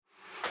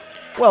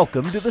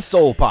Welcome to the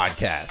Soul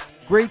Podcast.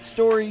 Great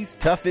stories,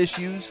 tough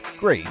issues,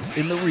 grace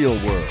in the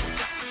real world.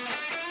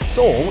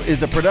 Soul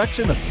is a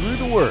production of Through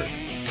the Word.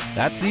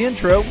 That's the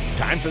intro.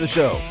 Time for the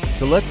show.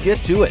 So let's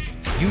get to it.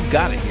 You've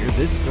got to hear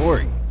this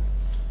story.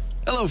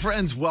 Hello,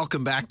 friends.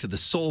 Welcome back to the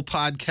Soul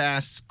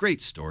Podcasts. Great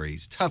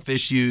stories, tough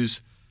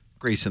issues,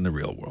 grace in the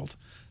real world.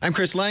 I'm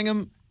Chris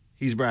Langham.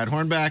 He's Brad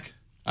Hornback.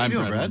 I'm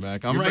Brad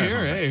Hornback. I'm right here.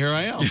 Hornback. Hey, here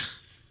I am.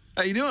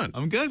 How you doing?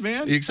 I'm good,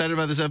 man. Are you excited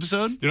about this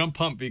episode? Dude, I'm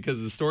pumped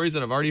because the stories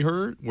that I've already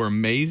heard were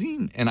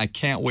amazing, and I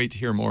can't wait to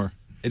hear more.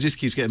 It just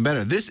keeps getting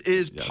better. This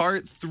is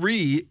part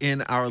 3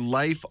 in our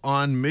Life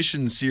on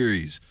Mission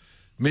series.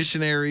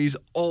 Missionaries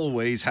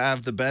always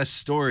have the best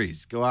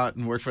stories. Go out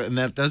and work for it. And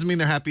that doesn't mean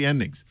they're happy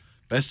endings.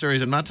 Best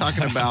stories, I'm not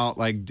talking about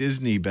like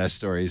Disney best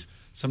stories.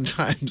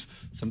 Sometimes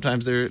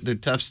they're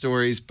tough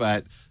stories,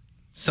 but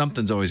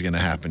something's always going to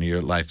happen here.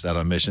 Life's out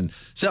on mission.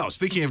 So,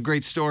 speaking of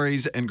great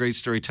stories and great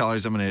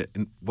storytellers, I'm going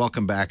to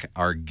welcome back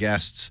our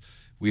guests.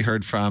 We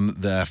heard from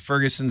the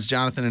Fergusons.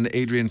 Jonathan and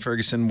Adrienne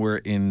Ferguson were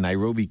in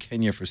Nairobi,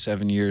 Kenya for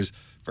 7 years.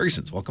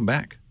 Fergusons, welcome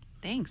back.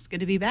 Thanks. Good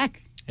to be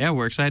back. Yeah,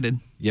 we're excited.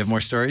 You have more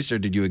stories, or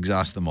did you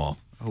exhaust them all?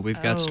 Oh,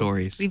 we've got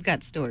stories. We've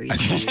got stories.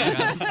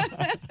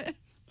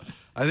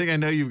 I think I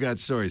know you've got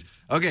stories.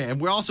 Okay,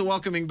 and we're also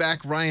welcoming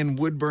back Ryan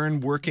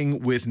Woodburn, working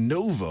with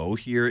Novo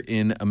here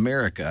in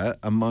America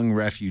among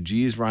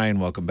refugees. Ryan,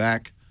 welcome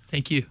back.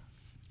 Thank you.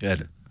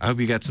 Good. I hope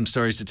you got some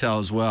stories to tell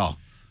as well.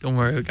 Don't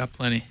worry, we got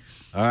plenty.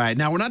 All right.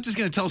 Now, we're not just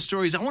going to tell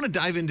stories. I want to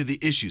dive into the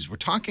issues. We're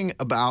talking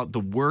about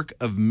the work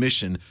of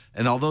mission.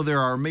 And although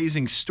there are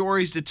amazing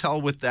stories to tell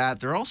with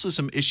that, there are also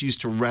some issues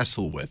to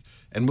wrestle with.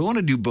 And we want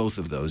to do both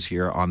of those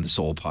here on the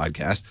Soul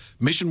Podcast.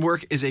 Mission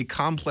work is a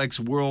complex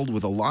world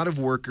with a lot of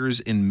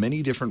workers in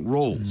many different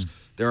roles.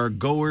 There are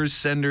goers,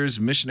 senders,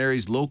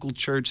 missionaries, local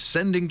church,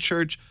 sending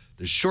church.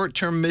 There's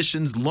short-term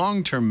missions,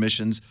 long-term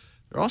missions.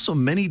 There are also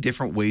many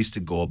different ways to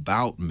go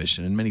about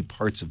mission in many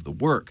parts of the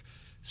work.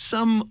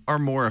 Some are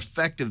more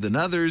effective than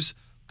others.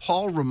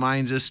 Paul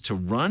reminds us to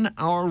run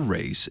our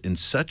race in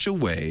such a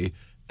way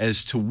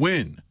as to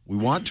win. We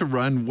want to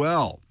run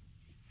well.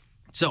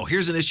 So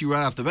here's an issue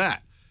right off the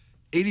bat.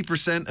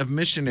 80% of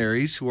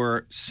missionaries who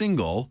are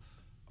single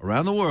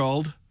around the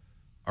world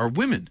are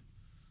women.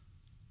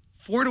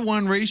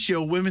 4-to-1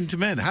 ratio women to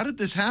men. How did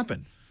this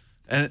happen?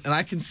 And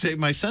I can say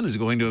my son is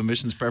going to a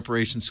missions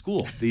preparation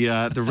school.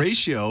 The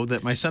ratio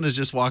that my son has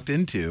just walked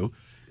into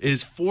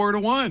is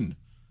 4-to-1.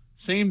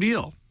 Same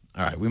deal.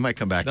 All right, we might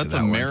come back to that.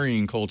 That's a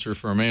marrying culture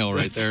for a male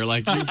right there.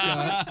 Like, you've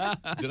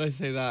got, did I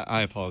say that?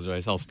 I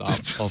apologize. I'll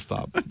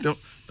stop.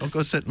 Don't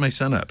go set my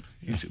son up.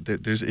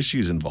 There's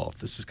issues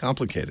involved. This is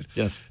complicated.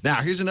 Yes. Now,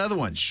 here's another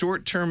one.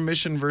 Short-term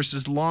mission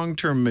versus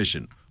long-term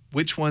mission.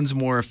 Which one's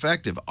more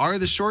effective? Are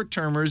the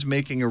short-termers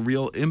making a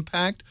real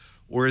impact,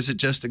 or is it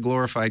just a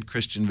glorified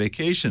Christian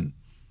vacation?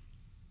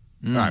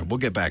 All right, we'll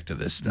get back to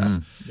this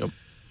stuff. Yep.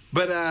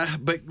 But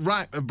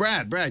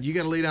Brad, you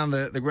got to lay down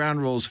the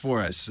ground rules for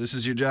us. This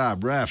is your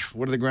job. Ref,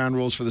 what are the ground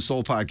rules for the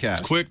Soul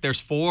Podcast? It's quick.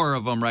 There's 4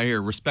 of them right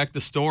here. Respect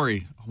the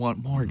story. I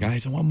want more,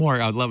 guys. I want more.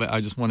 I love it.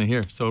 I just want to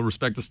hear. So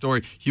respect the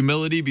story.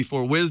 Humility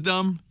before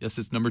wisdom. Yes,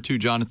 it's number 2,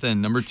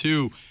 Jonathan. Number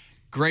 2,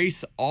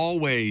 grace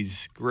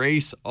always.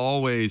 Grace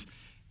always.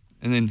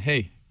 And then,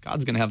 hey,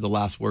 God's going to have the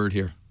last word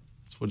here.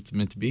 That's what it's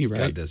meant to be, right?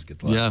 God does get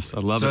the last word. Yes, I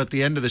love it. So at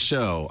the end of the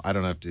show, I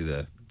don't have to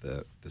do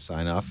the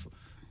sign-off.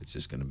 It's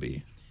just going to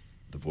be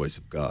the voice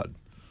of God.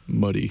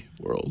 Muddy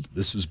world.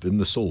 This has been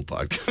the Soul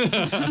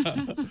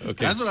Podcast.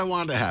 Okay. That's what I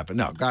wanted to happen.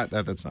 No, God,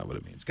 that's not what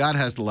it means. God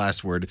has the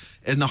last word.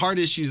 And the hard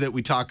issues that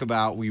we talk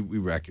about, we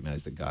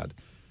recognize that God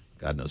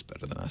knows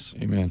better than us.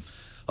 Amen.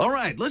 All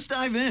right, let's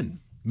dive in.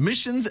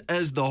 Missions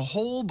as the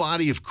whole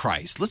body of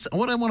Christ.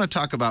 What I want to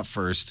talk about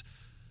first,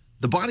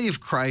 the body of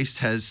Christ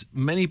has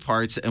many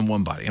parts and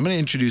one body. I'm going to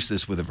introduce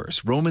this with a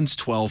verse. Romans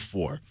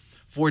 12:4.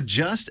 For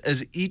just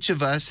as each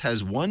of us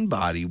has one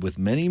body with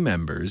many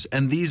members,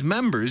 and these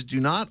members do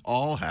not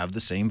all have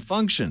the same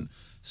function,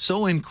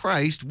 so in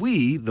Christ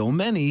we, though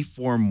many,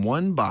 form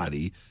one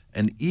body,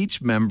 and each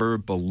member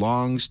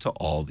belongs to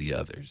all the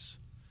others.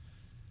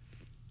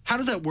 How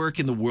does that work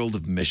in the world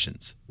of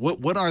missions?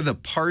 What are the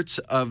parts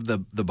of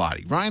the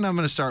body? Ryan, I'm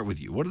going to start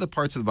with you. What are the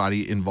parts of the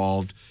body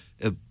involved,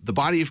 the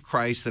body of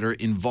Christ that are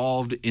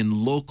involved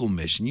in local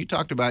mission? You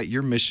talked about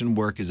your mission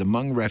work is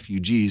among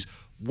refugees.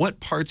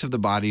 What parts of the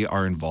body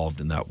are involved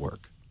in that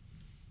work?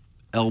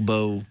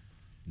 Elbow,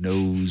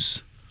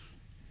 nose,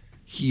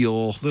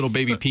 heel. Little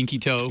baby pinky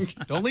toe.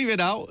 Don't leave it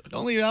out.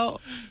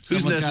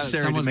 Who's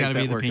necessary to make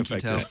that work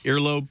effective?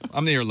 Earlobe.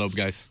 I'm the earlobe,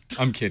 guys.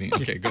 I'm kidding.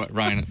 Okay, go ahead.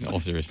 Ryan, in all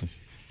seriousness.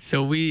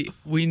 So we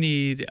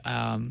need,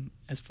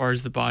 as far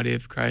as the body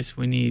of Christ,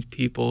 we need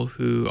people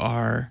who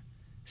are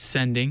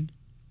sending.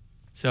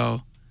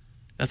 So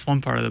that's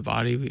one part of the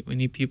body. We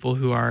need people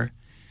who are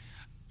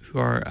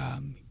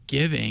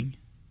giving,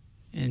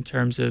 in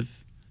terms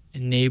of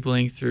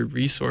enabling through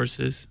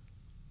resources,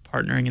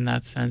 partnering in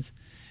that sense.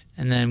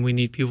 And then we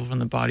need people from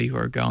the body who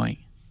are going.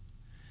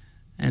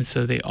 And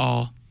so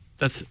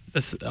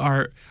that's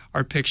our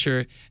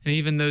picture. And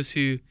even those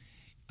who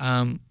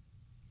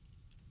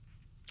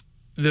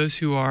those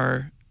who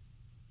are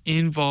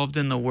involved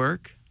in the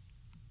work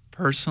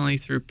personally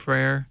through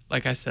prayer.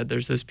 Like I said,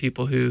 there's those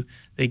people who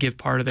they give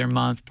part of their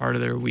month, part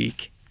of their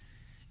week,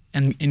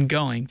 and in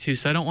going too.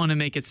 So I don't want to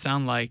make it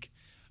sound like,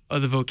 oh,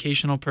 the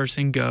vocational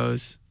person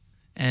goes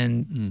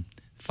and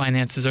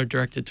finances are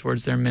directed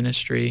towards their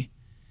ministry,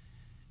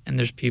 and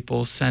there's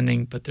people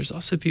sending, but there's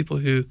also people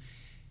who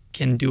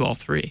can do all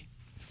three,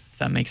 if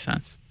that makes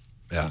sense.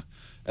 Yeah.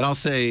 And I'll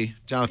say,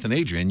 Jonathan,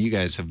 Adrian, you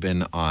guys have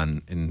been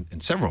on in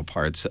several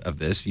parts of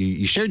this.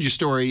 You shared your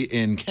story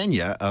in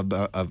Kenya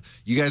of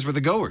you guys were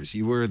the goers.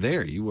 You were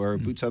there. You were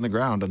boots on the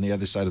ground on the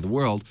other side of the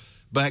world.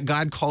 But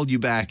God called you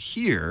back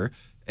here.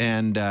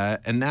 And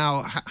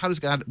now, how does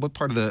God? What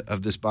part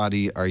of this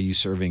body are you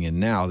serving in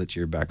now that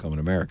you're back home in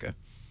America?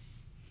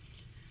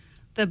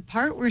 The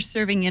part we're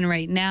serving in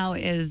right now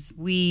is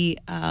we're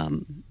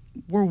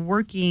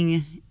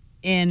working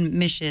in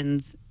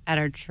missions at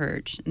our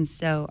church. And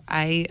so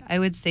I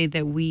would say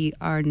that we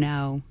are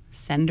now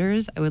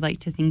senders. I would like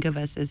to think of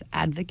us as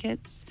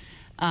advocates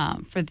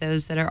for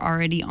those that are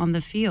already on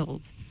the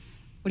field.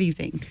 What do you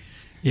think?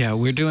 Yeah,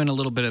 we're doing a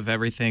little bit of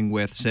everything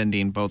with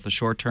sending both the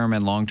short-term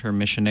and long-term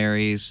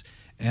missionaries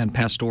and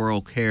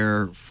pastoral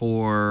care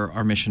for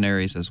our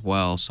missionaries as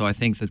well. So I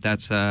think that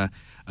that's a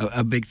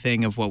big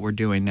thing of what we're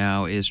doing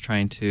now is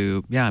trying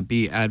to,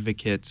 be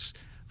advocates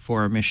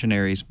for our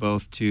missionaries,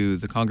 both to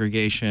the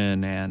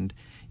congregation and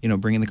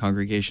bringing the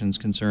congregation's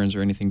concerns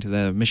or anything to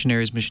the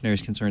missionaries'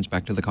 concerns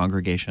back to the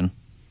congregation.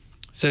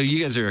 So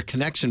you guys are a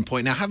connection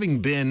point. Now, having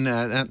been,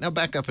 now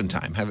back up in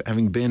time,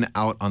 having been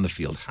out on the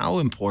field, how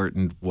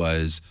important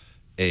was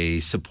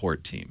a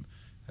support team?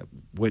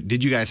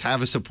 Did you guys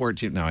have a support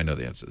team? Now, I know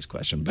the answer to this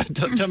question, but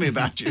tell me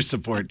about your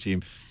support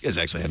team. You guys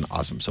actually had an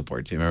awesome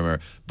support team, I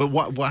remember. But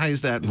why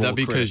is that Is role that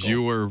because critical?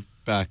 you were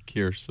back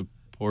here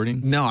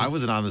supporting? No, I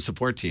wasn't on the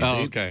support team.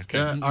 Oh, okay.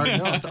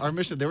 It's our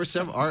mission. There were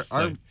several.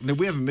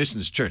 We have a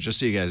missions church. Just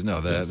so you guys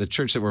know, the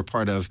church that we're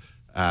part of,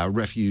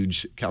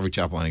 Refuge Calvary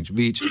Chapel, Huntington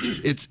Beach.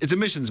 It's a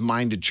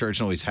missions-minded church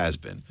and always has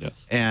been.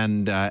 Yes.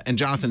 And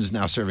Jonathan is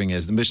now serving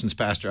as the missions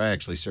pastor. I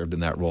actually served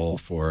in that role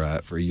for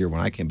a year when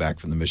I came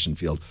back from the mission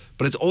field.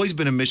 But it's always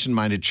been a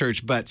mission-minded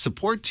church. But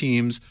support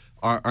teams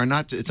are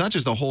not. It's not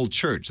just the whole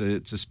church.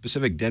 It's a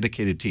specific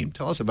dedicated team.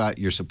 Tell us about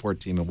your support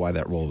team and why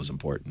that role was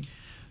important.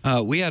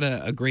 We had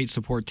a great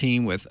support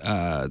team with,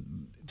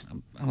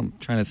 I'm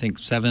trying to think,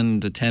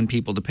 7 to 10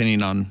 people,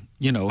 depending on,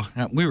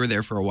 we were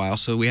there for a while,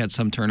 so we had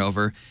some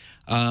turnover.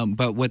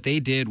 But what they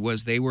did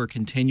was they were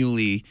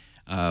continually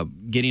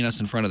getting us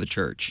in front of the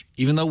church.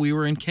 Even though we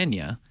were in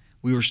Kenya,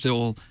 we were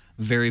still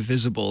very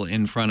visible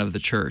in front of the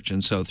church.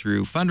 And so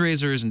through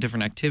fundraisers and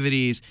different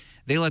activities,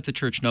 they let the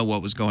church know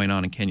what was going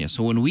on in Kenya.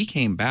 So when we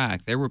came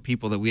back, there were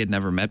people that we had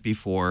never met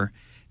before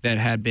that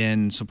had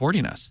been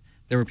supporting us.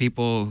 There were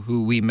people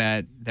who we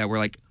met that were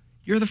like,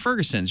 "You're the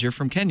Fergusons, you're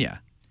from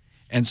Kenya."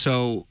 And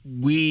so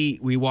we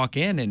walk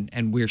in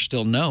and we're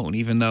still known,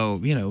 even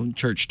though,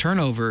 church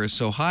turnover is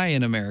so high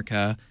in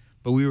America,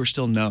 but we were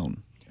still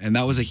known. And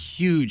that was a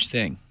huge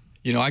thing.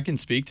 I can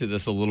speak to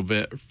this a little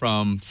bit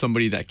from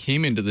somebody that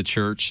came into the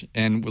church.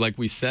 And like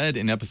we said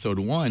in episode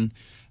 1,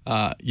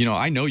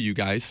 I know you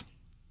guys,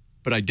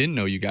 but I didn't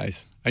know you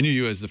guys. I knew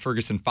you as the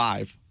Ferguson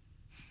 5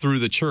 through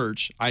the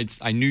church.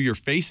 I knew your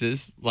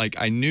faces. Like,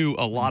 I knew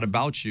a lot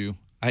about you.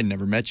 I had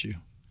never met you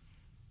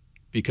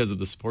because of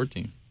the support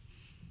team.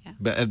 Yeah.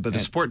 But the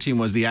support team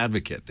was the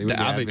advocate. They were the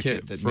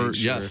advocate that for, made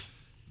sure yes.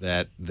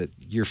 that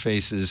your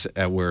faces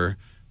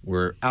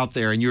were out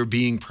there and you were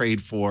being prayed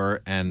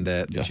for, and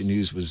that Yes. your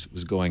news was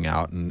going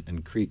out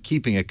and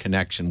keeping a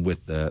connection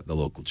with the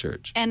local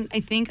church. And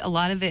I think a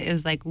lot of it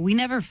is like we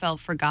never felt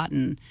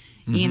forgotten.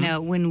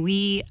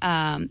 When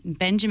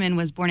Benjamin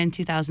was born in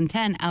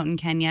 2010 out in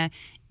Kenya,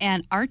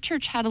 and our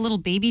church had a little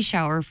baby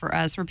shower for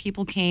us where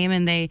people came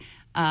and they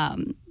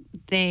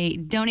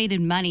donated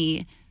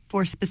money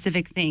for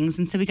specific things.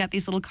 And so we got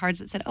these little cards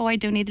that said, "Oh, I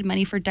donated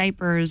money for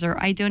diapers,"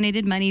 or "I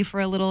donated money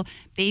for a little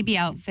baby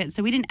outfit."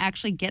 So we didn't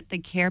actually get the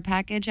care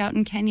package out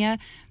in Kenya,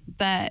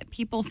 but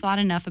people thought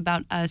enough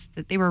about us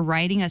that they were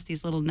writing us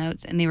these little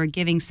notes and they were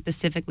giving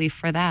specifically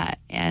for that.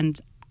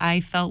 And I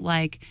felt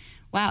like,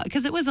 wow,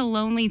 because it was a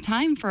lonely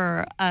time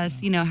for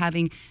us,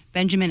 having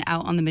Benjamin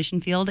out on the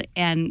mission field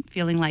and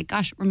feeling like,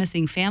 gosh, we're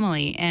missing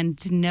family. And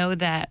to know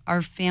that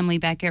our family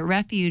back at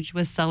Refuge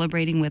was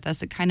celebrating with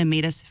us, it kind of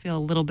made us feel a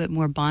little bit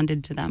more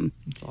bonded to them.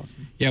 That's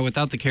awesome. Yeah,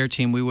 without the care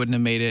team, we wouldn't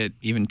have made it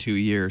even 2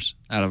 years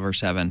out of our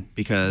 7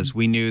 because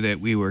we knew that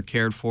we were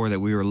cared for,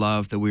 that we were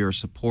loved, that we were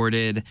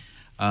supported,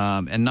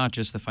 and not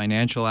just the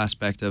financial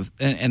aspect of,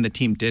 and the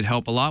team did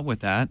help a lot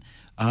with that.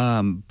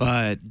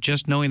 But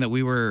just knowing that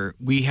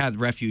we had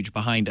Refuge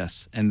behind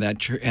us, and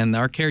and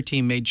our care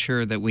team made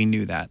sure that we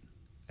knew that,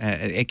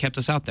 it kept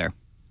us out there.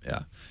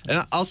 Yeah,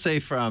 and I'll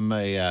say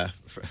I'll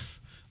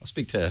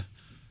speak to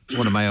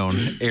one of my own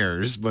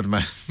heirs, but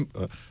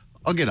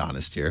I'll get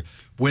honest here.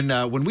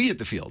 When we hit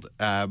the field,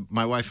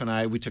 my wife and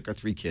I, we took our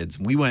 3 kids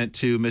and we went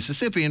to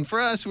Mississippi, and for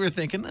us, we were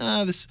thinking,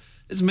 this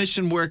it's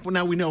mission work. Well,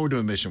 now we know we're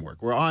doing mission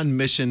work. We're on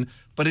mission,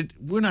 but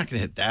we're not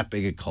going to hit that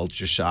big a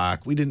culture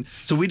shock. We did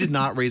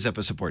not raise up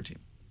a support team.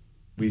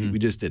 We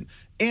just didn't.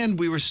 And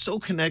we were so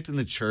connected in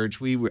the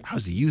church. I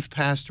was the youth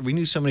pastor. We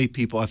knew so many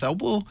people. I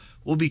thought,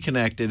 we'll be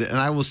connected. And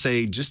I will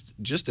say,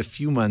 just a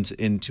few months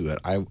into it,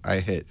 I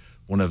hit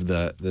one of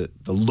the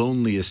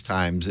loneliest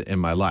times in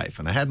my life.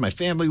 And I had my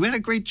family. We had a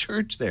great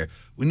church there.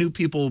 We knew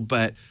people,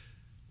 but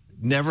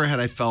never had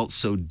I felt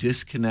so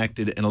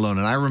disconnected and alone.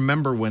 And I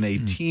remember when a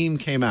team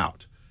came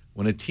out.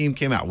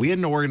 We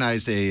hadn't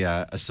organized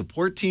a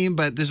support team,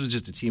 but this was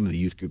just a team of the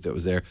youth group that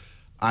was there.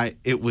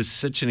 It was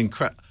such an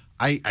incredible.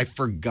 I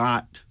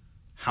forgot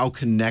how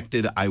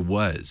connected I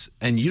was.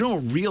 And you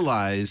don't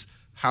realize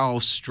how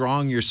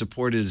strong your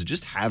support is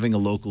just having a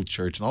local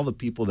church and all the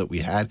people that we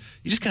had.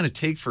 You just kind of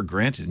take for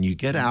granted, and you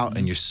get out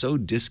and you're so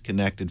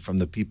disconnected from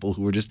the people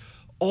who are just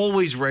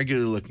always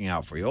regularly looking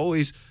out for you.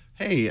 Always,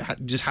 hey,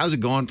 just how's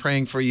it going?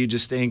 Praying for you,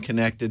 just staying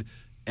connected,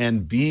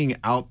 and being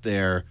out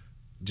there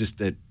just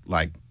that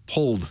like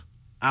pulled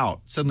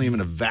out. Suddenly I'm in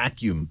a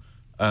vacuum.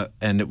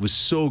 And it was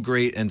so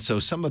great, and so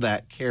some of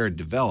that care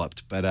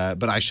developed. But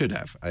I should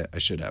have. I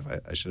should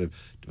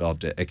have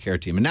developed a care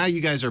team. And now you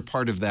guys are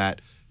part of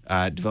that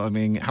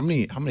developing. How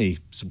many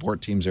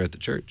support teams are at the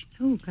church?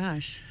 Oh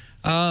gosh.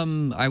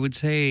 I would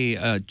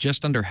say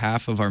just under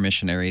half of our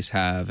missionaries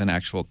have an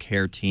actual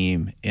care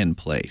team in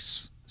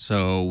place.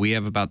 So we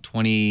have about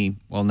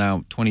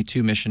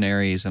 22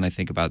 missionaries, and I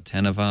think about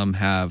 10 of them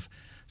have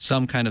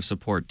some kind of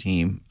support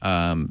team.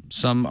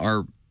 Some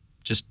are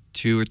just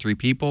 2 or 3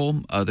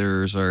 people.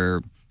 Others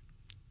are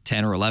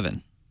 10 or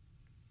 11.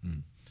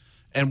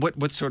 And what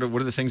are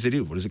the things they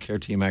do? What does a care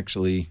team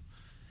actually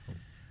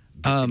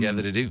get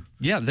together to do?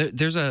 Yeah,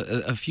 there's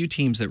a few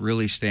teams that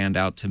really stand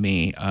out to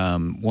me.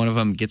 One of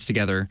them gets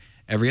together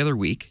every other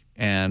week,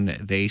 and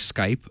they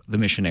Skype the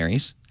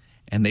missionaries,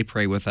 and they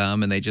pray with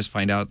them, and they just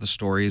find out the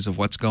stories of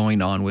what's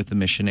going on with the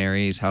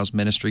missionaries, how's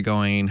ministry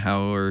going,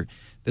 how are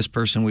this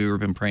person we've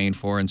been praying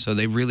for, and so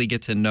they really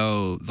get to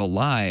know the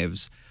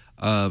lives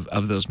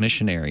of those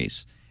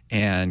missionaries.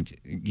 And,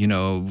 you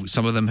know,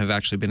 some of them have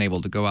actually been able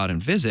to go out and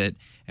visit.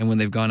 And when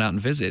they've gone out and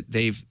visit,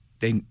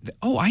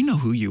 I know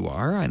who you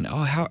are. And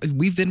how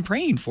we've been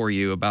praying for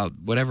you about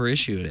whatever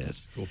issue it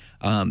is. Cool.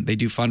 They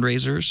do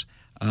fundraisers.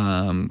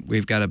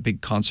 We've got a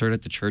big concert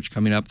at the church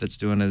coming up that's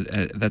doing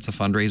that's a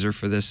fundraiser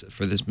for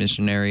this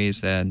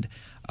missionaries, and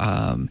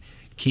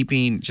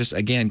keeping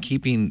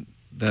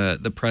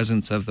the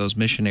presence of those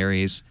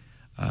missionaries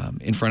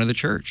in front of the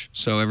church.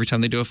 So every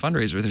time they do a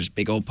fundraiser, there's a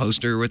big old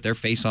poster with their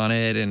face on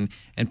it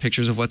and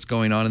pictures of what's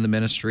going on in the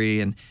ministry.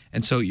 And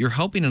so you're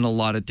helping in a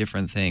lot of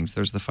different things.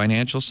 There's the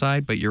financial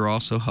side, but you're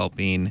also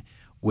helping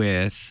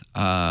with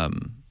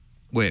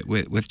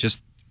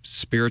just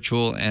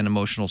spiritual and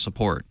emotional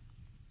support.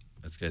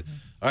 That's good.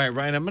 All right,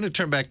 Ryan, I'm going to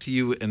turn back to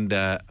you, and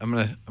I'm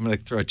going to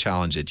throw a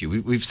challenge at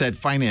you. We've said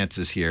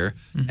finances here,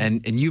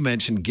 and you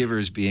mentioned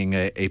givers being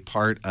a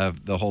part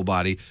of the whole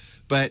body,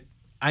 but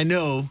I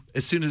know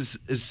as soon as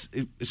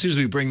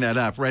we bring that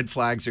up, red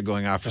flags are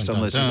going off for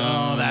some listeners.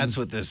 Oh, that's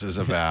what this is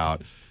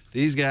about.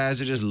 These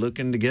guys are just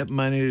looking to get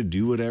money to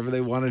do whatever they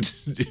wanted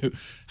to do.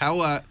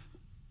 How,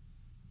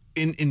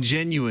 in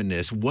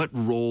genuineness, what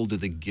role do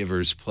the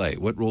givers play?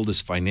 What role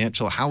does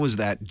financial? How is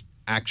that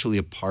actually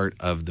a part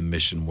of the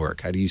mission work?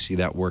 How do you see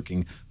that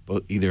working,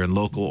 both either in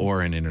local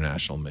or in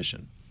international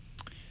mission?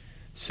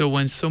 So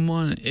when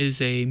someone is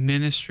a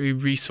ministry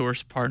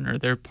resource partner,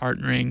 they're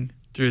partnering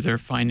through their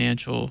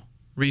financial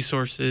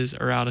resources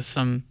or out of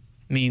some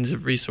means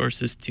of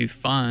resources to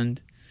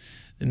fund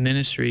the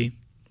ministry.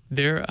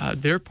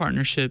 Their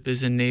partnership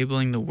is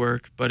enabling the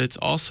work, but it's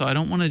also, I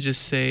don't want to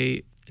just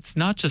say, it's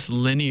not just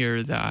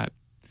linear that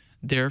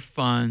their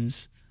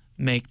funds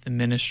make the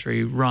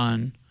ministry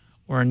run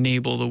or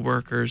enable the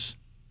workers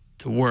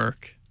to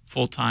work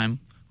full-time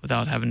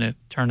without having to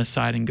turn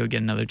aside and go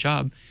get another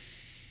job.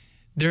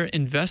 They're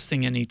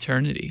investing in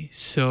eternity.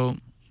 So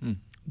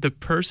the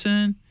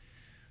person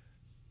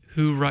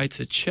who writes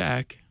a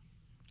check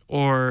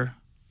or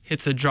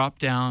hits a drop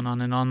down on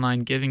an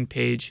online giving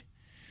page,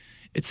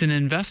 it's an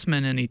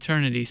investment in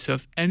eternity. So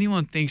if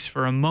anyone thinks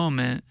for a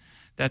moment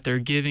that they're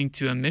giving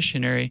to a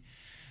missionary,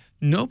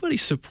 nobody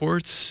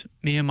supports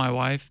me and my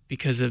wife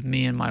because of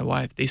me and my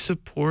wife. They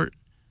support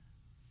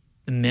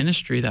the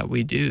ministry that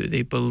we do.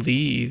 They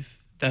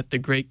believe that the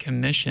Great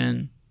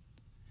Commission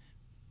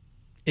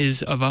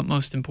is of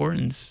utmost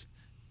importance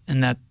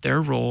and that their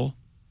role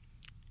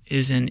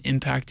is in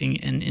impacting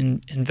and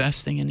in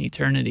investing in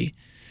eternity.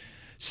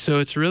 So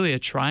it's really a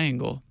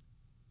triangle.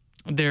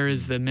 There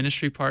is the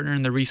ministry partner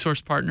and the resource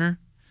partner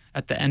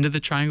at the end of the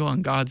triangle,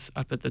 and God's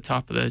up at the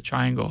top of the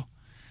triangle.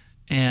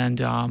 And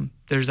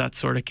there's that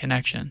sort of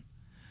connection.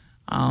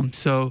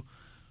 So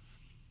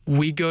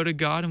we go to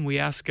God and we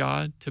ask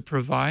God to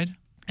provide,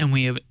 and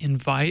we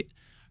invite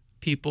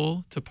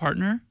people to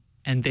partner,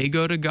 and they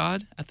go to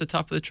God at the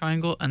top of the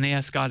triangle, and they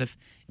ask God if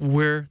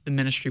we're the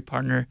ministry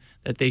partner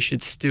that they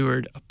should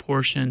steward a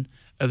portion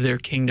of their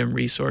kingdom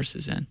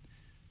resources in.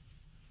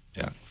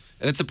 Yeah.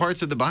 And it's the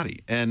parts of the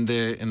body. And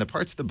in the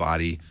parts of the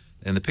body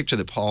And the picture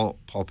that Paul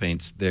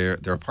paints, there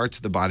are parts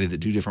of the body that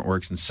do different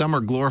works, and some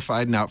are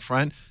glorified and out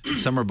front, and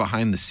some are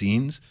behind the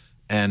scenes.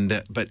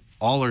 But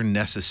all are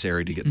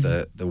necessary to get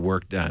the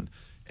work done.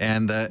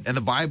 And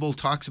the Bible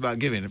talks about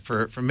giving.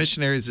 For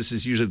missionaries, this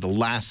is usually the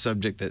last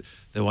subject that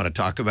they want to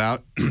talk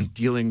about,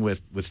 dealing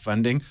with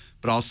funding.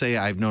 But I'll say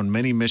I've known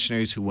many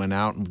missionaries who went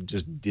out and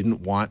just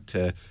didn't want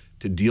to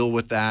deal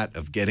with that,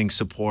 of getting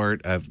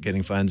support, of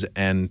getting funds,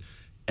 and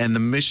the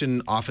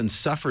mission often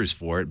suffers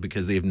for it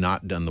because they have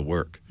not done the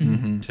work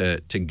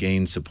to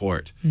gain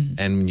support.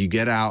 And when you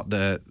get out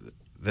to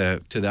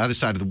the other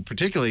side of the,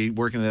 particularly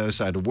working on the other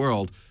side of the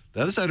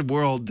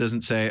world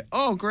doesn't say,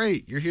 "Oh,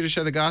 great, you're here to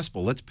share the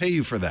gospel. Let's pay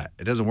you for that."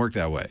 It doesn't work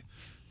that way.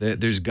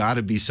 There's got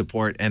to be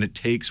support, and it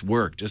takes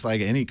work. Just like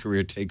any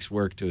career takes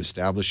work to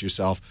establish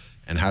yourself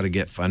and how to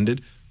get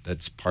funded.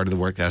 That's part of the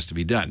work that has to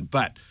be done.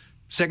 But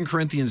 2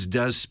 Corinthians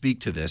does speak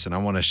to this, and I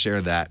want to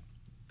share that.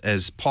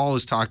 As Paul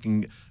is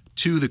talking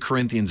to the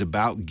Corinthians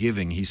about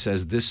giving, he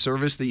says, "This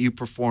service that you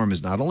perform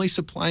is not only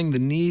supplying the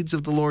needs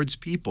of the Lord's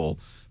people,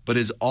 but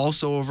is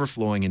also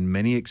overflowing in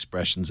many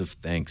expressions of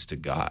thanks to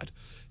God."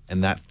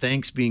 And that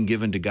thanks being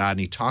given to God, and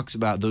he talks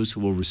about those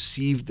who will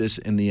receive this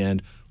in the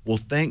end will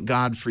thank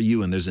God for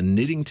you. And there's a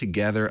knitting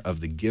together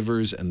of the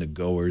givers and the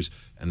goers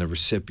and the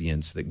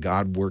recipients, that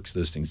God works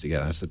those things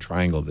together. That's the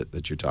triangle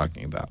that you're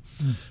talking about.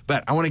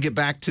 But I want to get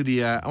back to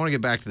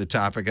the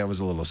topic. That was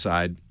a little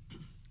aside.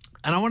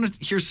 And I want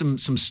to hear some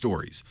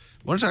stories.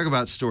 I want to talk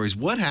about stories.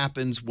 What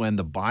happens when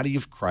the body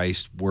of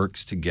Christ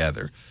works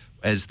together?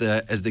 As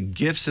the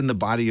gifts in the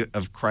body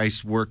of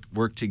Christ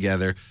work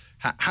together,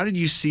 how did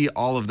you see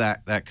all of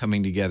that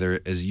coming together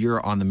as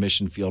you're on the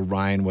mission field,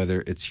 Ryan,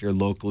 whether it's here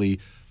locally,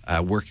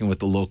 working with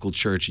the local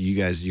church,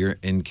 you're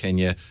in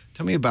Kenya?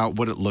 Tell me about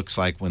what it looks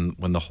like when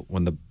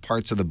the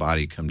parts of the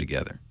body come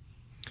together.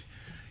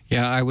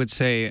 Yeah, I would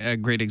say a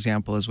great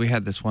example is we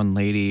had this one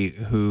lady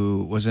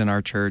who was in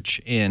our church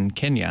in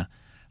Kenya,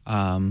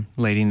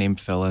 lady named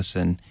Phyllis,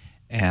 and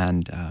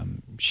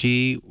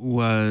she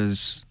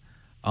was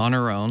on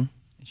her own.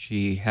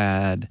 She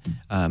had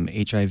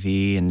HIV,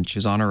 and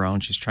she's on her own.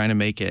 She's trying to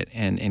make it.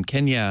 And in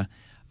Kenya,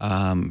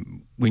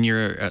 when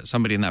you're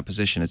somebody in that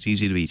position, it's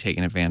easy to be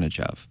taken advantage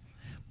of.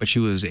 But she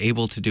was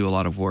able to do a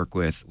lot of work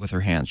with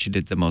her hands. She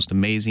did the most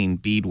amazing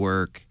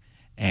beadwork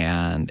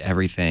and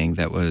everything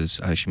that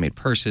was, she made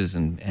purses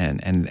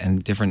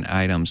and different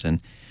items. And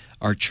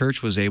our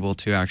church was able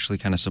to actually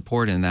kind of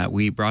support in that.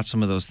 We brought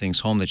some of those things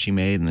home that she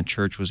made, and the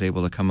church was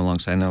able to come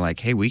alongside, and they're like,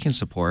 "Hey, we can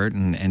support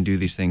and do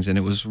these things." And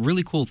it was a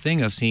really cool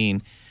thing of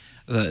seeing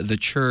the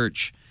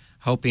church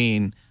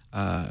helping,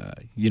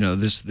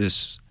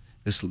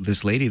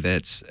 this lady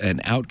that's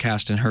an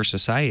outcast in her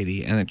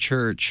society, and the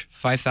church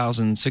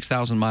 5,000,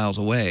 6,000 miles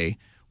away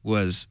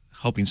was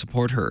helping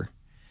support her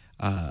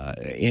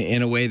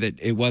in a way that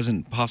it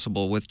wasn't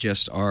possible with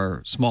just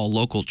our small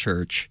local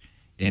church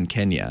in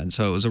Kenya. And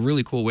so it was a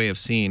really cool way of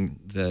seeing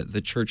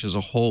the church as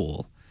a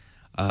whole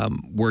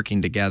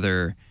working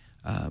together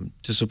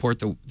to support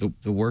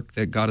the work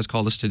that God has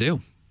called us to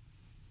do.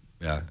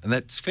 Yeah, and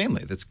that's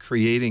family. That's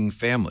creating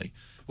family,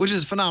 which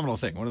is a phenomenal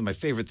thing. One of my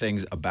favorite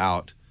things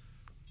about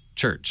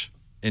church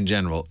in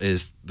general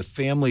is the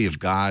family of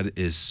God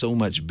is so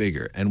much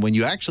bigger. And when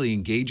you actually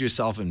engage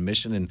yourself in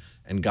mission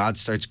and God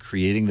starts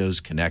creating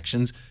those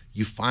connections,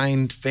 you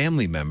find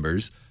family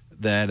members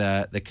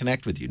that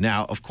connect with you.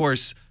 Now, of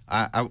course,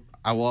 I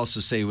will also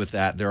say with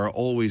that, there are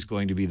always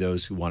going to be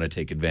those who want to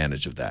take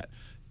advantage of that.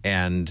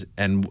 And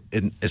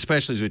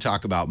especially as we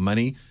talk about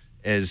money,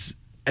 as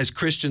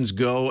Christians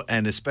go,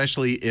 and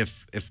especially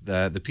if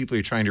the people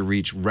you're trying to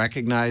reach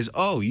recognize,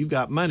 "Oh, you've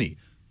got money,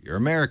 you're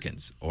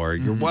Americans, or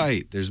you're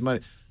white, there's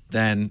money,"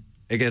 then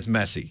it gets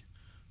messy.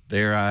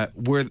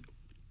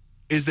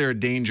 Is there a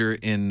danger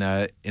in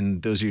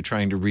those you're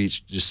trying to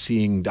reach just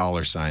seeing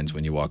dollar signs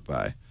when you walk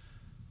by?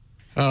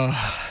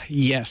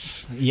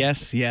 Yes,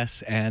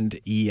 and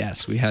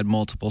yes. We had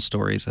multiple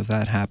stories of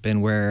that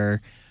happen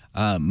where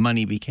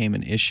money became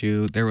an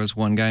issue. There was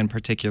one guy in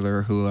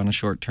particular who, on a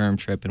short-term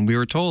trip, and we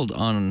were told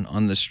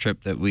on this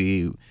trip that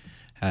we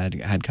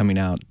had coming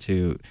out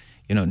to,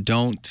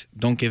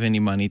 don't give any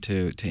money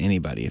to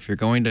anybody. If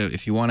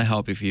you want to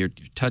help, if you're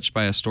touched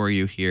by a story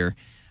you hear,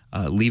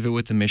 leave it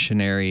with the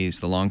missionaries,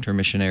 the long-term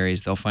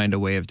missionaries. They'll find a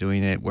way of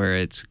doing it where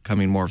it's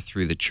coming more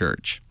through the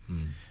church.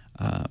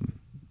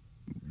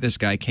 This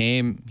guy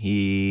came,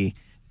 he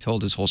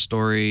told his whole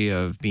story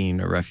of being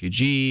a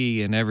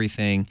refugee and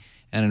everything,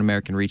 and an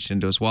American reached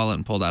into his wallet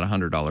and pulled out a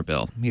 $100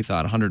 bill. He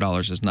thought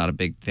 $100 is not a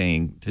big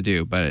thing to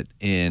do, but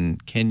in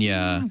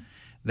Kenya,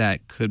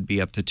 that could be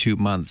up to 2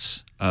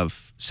 months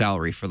of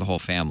salary for the whole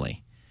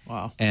family.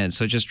 Wow. And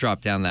so just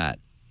dropped down that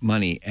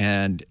money.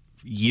 And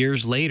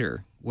years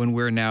later, when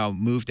we're now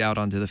moved out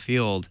onto the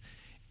field,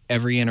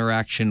 every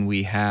interaction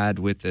we had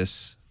with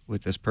this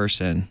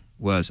person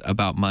was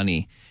about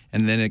money.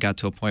 And then it got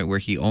to a point where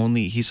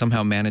he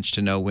somehow managed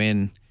to know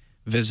when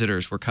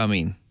visitors were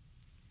coming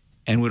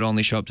and would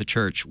only show up to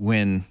church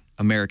when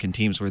American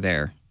teams were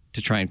there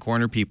to try and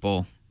corner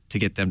people to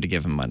get them to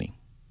give him money.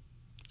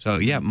 So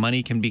yeah,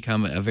 money can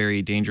become a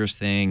very dangerous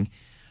thing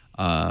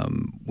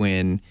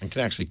when And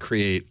can actually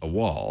create a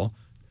wall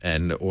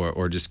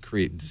or just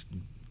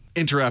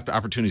interrupt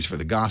opportunities for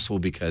the gospel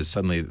because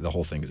suddenly the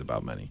whole thing is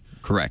about money.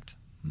 correct.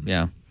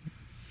 Yeah.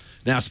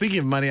 Now, speaking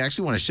of money, I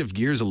actually want to shift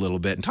gears a little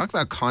bit and talk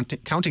about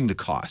counting the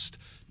cost.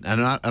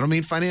 And I don't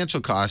mean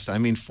financial cost. I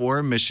mean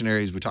for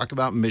missionaries. We talk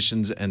about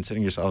missions and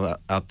setting yourself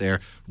out there.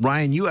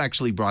 Ryan, you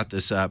actually brought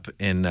this up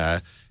in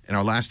our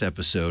last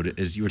episode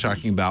as you were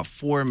talking about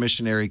for a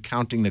missionary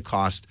counting the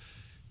cost.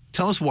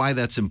 Tell us why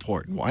that's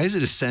important. Why is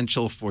it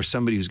essential for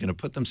somebody who's going to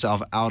put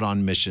themselves out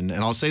on mission?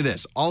 And I'll say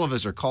this, all of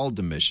us are called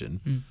to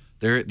mission.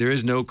 There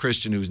is no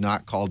Christian who's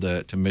not called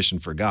to mission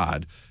for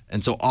God.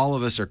 And so all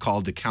of us are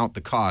called to count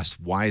the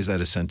cost. Why is that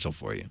essential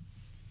for you?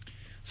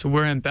 So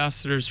we're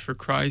ambassadors for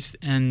Christ,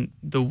 and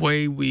the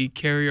way we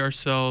carry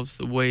ourselves,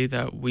 the way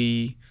that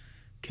we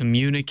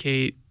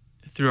communicate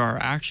through our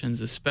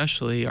actions,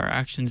 especially, our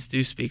actions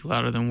do speak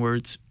louder than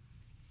words.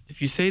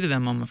 If you say to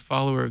them, I'm a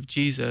follower of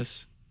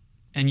Jesus,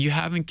 and you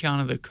haven't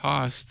counted the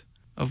cost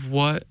of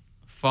what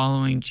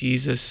following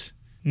Jesus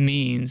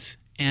means,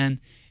 and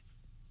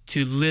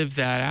to live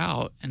that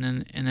out in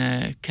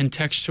a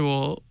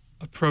contextual,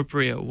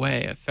 appropriate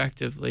way,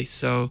 effectively,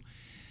 so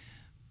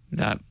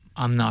that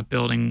I'm not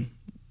building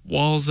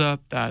walls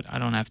up, that I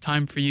don't have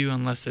time for you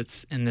unless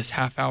it's in this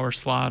half-hour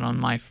slot on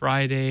my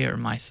Friday or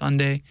my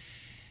Sunday.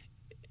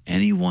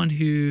 Anyone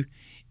who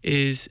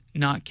is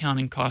not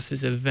counting costs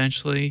is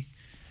eventually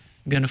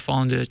going to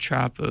fall into a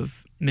trap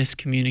of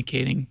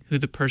miscommunicating who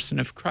the person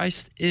of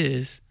Christ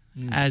is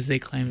as they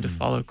claim to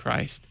follow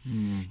Christ.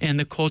 And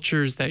the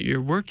cultures that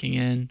you're working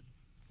in,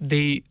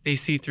 they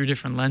see through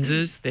different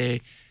lenses.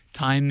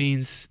 Time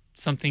means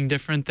something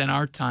different than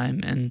our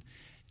time, and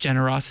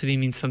generosity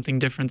means something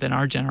different than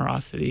our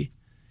generosity.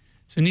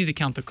 So we need to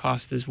count the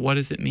cost as what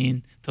does it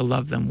mean to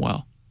love them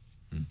well.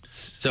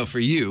 So for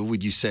you,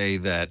 would you say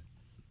that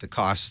the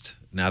cost,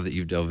 now that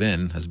you've dove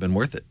in, has been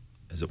worth it?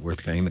 Is it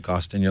worth paying the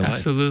cost in your life?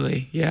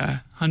 Absolutely, yeah,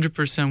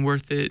 100%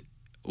 worth it.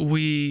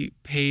 We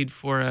paid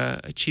for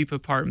a cheap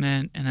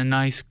apartment in a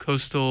nice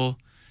coastal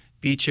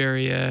beach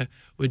area,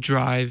 would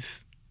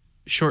drive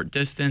short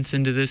distance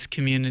into this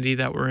community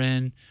that we're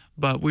in,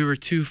 but we were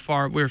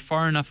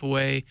far enough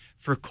away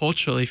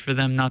culturally for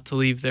them not to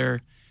leave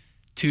their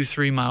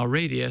 2-3 mile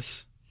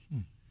radius.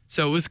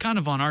 So it was kind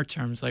of on our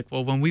terms, like,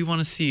 well, when we want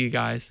to see you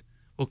guys,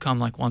 we'll come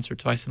like once or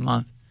twice a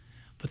month,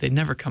 but they'd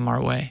never come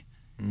our way.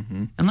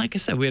 And like I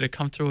said, we had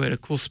a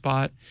cool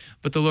spot,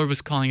 but the Lord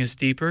was calling us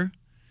deeper.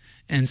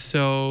 And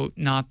so,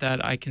 not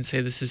that I can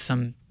say this is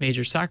some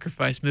major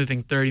sacrifice,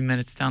 moving 30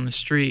 minutes down the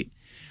street,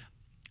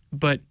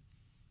 but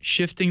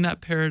shifting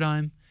that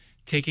paradigm,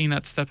 taking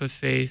that step of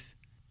faith,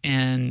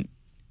 and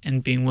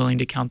being willing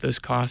to count those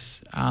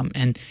costs,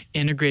 and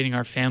integrating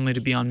our family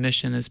to be on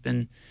mission has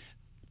been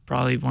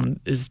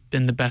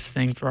the best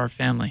thing for our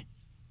family.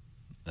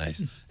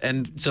 Nice.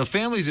 And so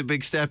family's a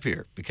big step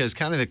here because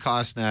kind of the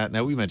cost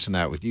now we mentioned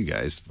that with you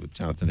guys, with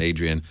Jonathan and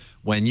Adrian,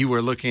 when you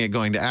were looking at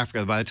going to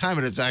Africa, by the time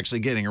it's actually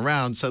getting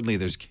around, suddenly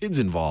there's kids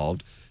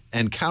involved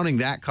and counting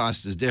that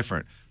cost is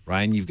different.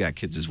 Ryan, you've got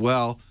kids as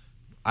well.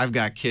 I've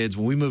got kids.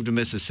 When we moved to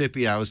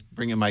Mississippi, I was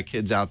bringing my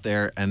kids out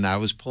there and I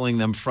was pulling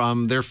them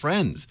from their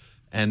friends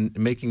and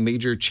making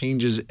major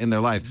changes in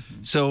their life.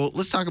 So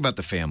let's talk about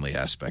the family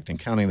aspect and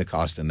counting the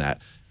cost in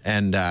that.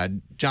 And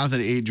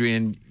Jonathan,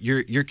 Adrian,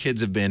 your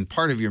kids have been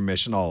part of your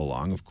mission all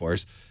along, of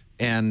course.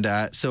 And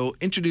so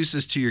introduce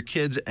us to your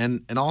kids,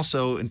 and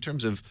also in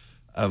terms of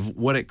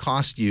what it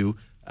cost you.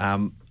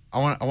 I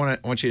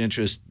want you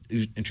to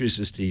introduce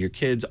us to your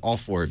kids, all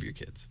 4 of your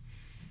kids.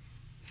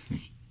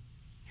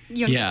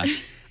 Yeah.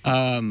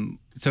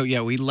 So yeah,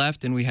 we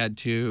left and we had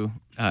two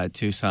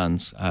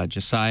sons,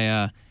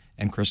 Josiah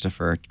and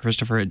Christopher.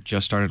 Christopher had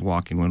just started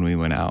walking when we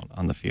went out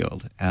on the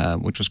field,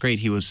 which was great.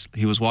 He was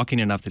walking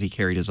enough that he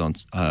carried his own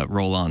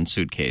roll-on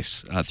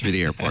suitcase through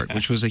the airport,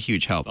 which was a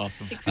huge help.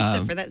 That's awesome. Hey,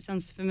 Christopher, that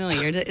sounds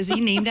familiar. Is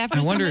he named after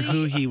I wonder somebody?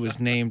 who he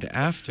was named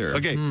after.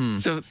 Okay,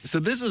 so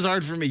this was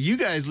hard for me. You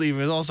guys leaving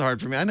was also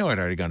hard for me. I know I'd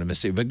already gone to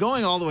Mississippi, but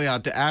going all the way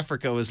out to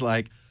Africa was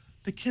like,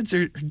 the kids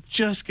are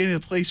just getting to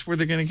the place where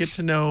they're going to get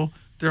to know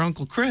their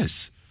Uncle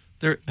Chris.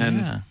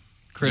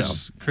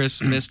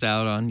 Chris missed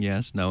out on,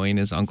 knowing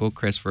his Uncle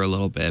Chris for a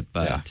little bit.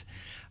 But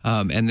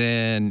and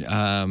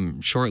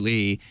then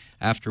shortly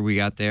after we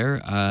got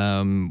there,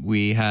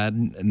 we had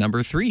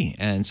number 3.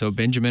 And so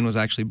Benjamin was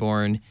actually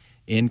born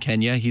in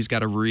Kenya. He's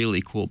got a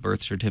really cool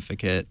birth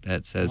certificate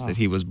that says that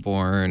he was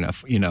born,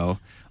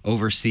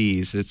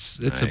 overseas. It's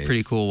Nice. a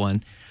pretty cool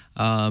one.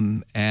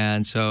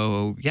 And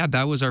so,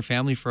 that was our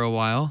family for a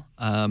while.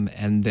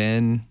 And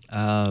then,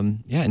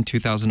 in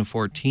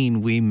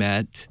 2014, we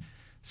met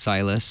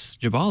Silas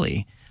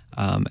Jabali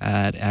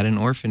at an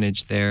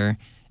orphanage there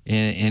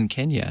in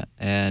Kenya,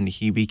 and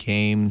he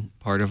became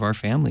part of our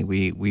family.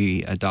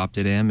 We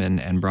adopted him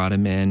and brought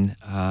him in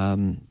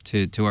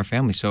to our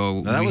family.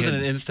 So now, that wasn't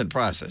an instant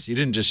process. You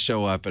didn't just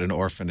show up at an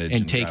orphanage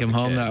and take grab him a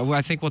home. kid. No, well,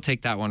 I think we'll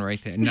take that one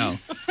right there. No,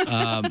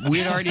 we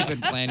had already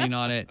been planning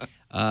on it.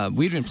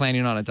 We'd been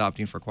planning on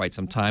adopting for quite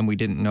some time. We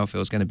didn't know if it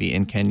was going to be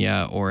in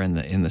Kenya or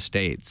in the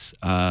States,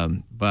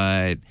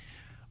 but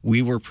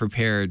we were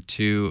prepared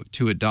to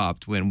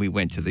adopt when we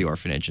went to the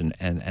orphanage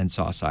and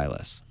saw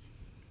Silas.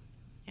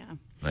 Yeah.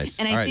 Nice.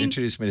 And All I right, think-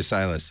 introduce me to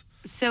Silas.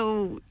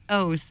 So,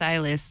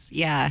 Silas,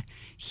 yeah.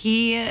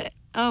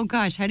 Oh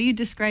gosh, how do you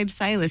describe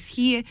Silas?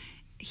 He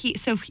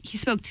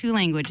spoke 2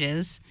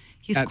 languages.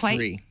 He's At quite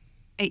 3.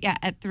 Yeah,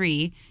 at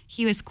 3.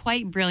 He was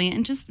quite brilliant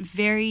and just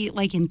very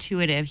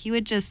intuitive. He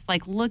would just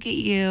look at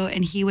you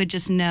and he would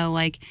just know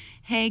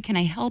hey, can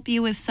I help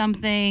you with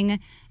something?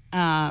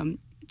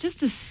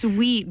 Just a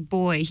sweet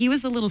boy. He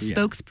was the little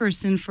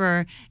spokesperson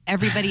for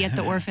everybody at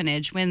the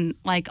orphanage when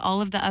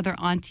all of the other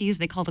aunties,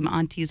 they called them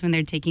aunties when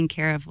they're taking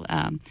care of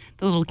the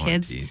little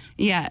kids. Aunties.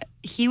 Yeah,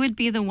 he would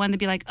be the one to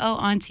be like, oh,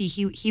 auntie,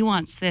 he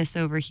wants this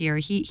over here.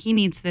 He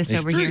needs this He's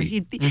over 3. here.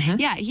 He'd be,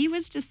 Yeah, he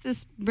was just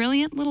this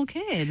brilliant little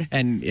kid.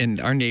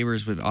 And our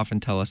neighbors would often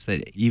tell us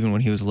that even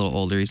when he was a little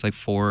older, he's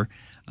 4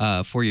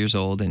 years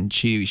old, and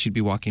she'd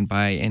be walking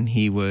by, and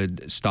he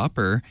would stop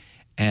her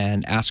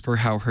and ask her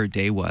how her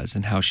day was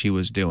and how she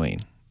was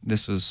doing.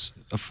 This was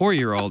a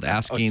 4-year-old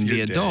asking the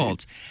your day?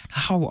 adult,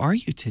 "How are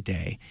you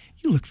today?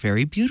 You look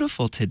very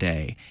beautiful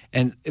today."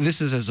 And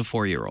this is as a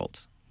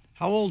 4-year-old.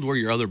 How old were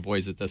your other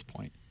boys at this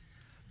point?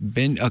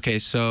 Benjamin give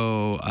us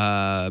some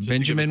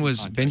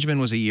context. Benjamin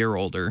was a year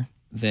older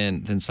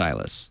than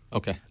Silas.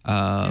 Okay.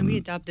 And we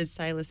adopted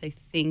Silas, I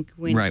think,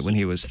 when When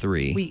he was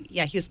 3.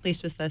 he was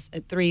placed with us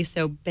at 3,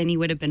 so Benny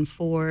would have been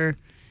 4,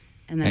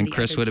 and then And the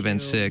Chris other would have been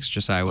 2 6.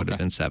 Josiah would have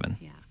Okay. been 7.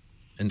 Yeah.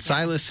 And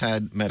Silas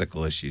had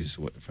medical issues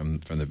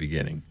from the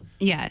beginning.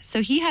 Yeah,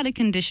 so he had a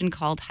condition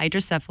called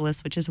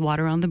hydrocephalus, which is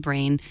water on the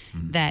brain,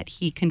 that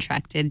he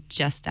contracted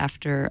just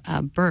after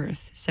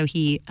birth. So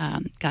he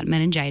got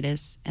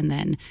meningitis and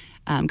then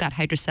got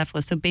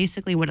hydrocephalus. So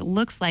basically what it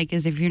looks like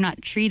is if you're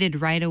not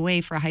treated right away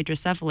for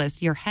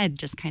hydrocephalus, your head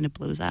just kind of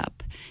blows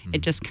up.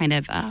 It just kind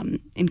of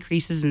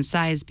increases in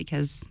size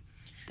because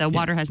the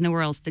water has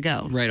nowhere else to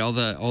go. Right, all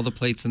the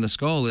plates in the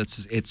skull,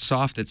 it's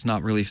soft, it's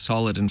not really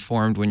solid and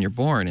formed when you're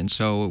born. And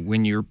so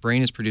when your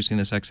brain is producing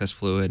this excess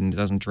fluid and it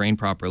doesn't drain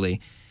properly,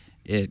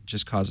 it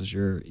just causes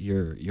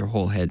your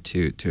whole head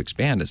to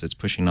expand as it's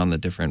pushing on the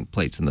different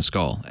plates in the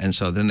skull. And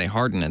so then they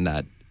harden in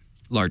that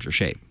larger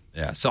shape.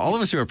 Yeah. So all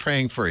of us who are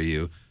praying for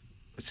you,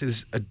 see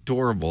this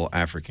adorable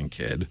African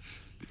kid,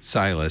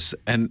 Silas.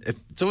 And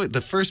so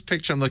the first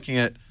picture I'm looking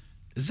at,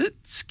 is it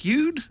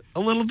skewed a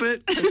little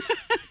bit?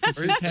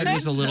 His head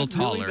was a little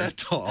taller. Really that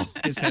tall?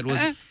 His head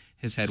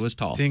was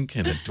tall.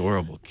 Stinking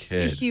adorable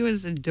kid. He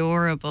was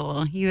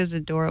adorable.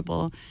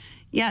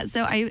 Yeah,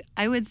 so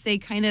I would say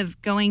kind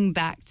of going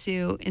back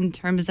to in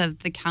terms of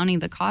the counting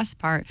the cost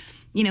part,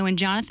 when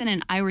Jonathan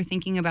and I were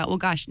thinking about, well,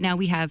 gosh, now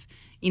we have,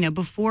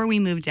 before we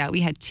moved out, we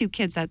had 2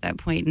 kids at that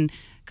point, and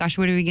gosh,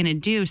 what are we going to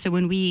do? So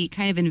when we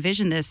kind of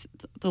envisioned this,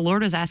 the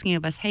Lord was asking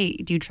of us, hey,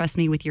 do you trust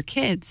me with your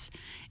kids?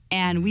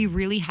 And we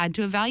really had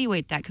to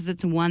evaluate that because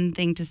it's one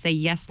thing to say,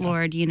 yes,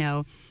 Lord,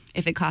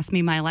 if it costs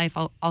me my life,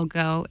 I'll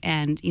go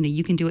and,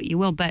 you can do what you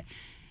will. But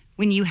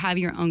when you have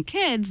your own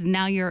kids,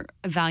 now you're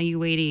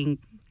evaluating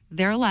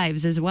their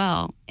lives as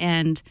well.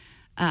 And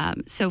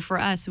so for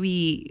us,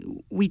 we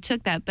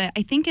took that. But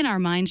I think in our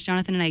minds,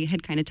 Jonathan and I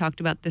had kind of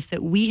talked about this,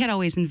 that we had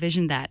always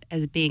envisioned that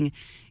as being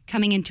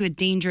coming into a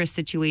dangerous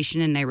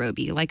situation in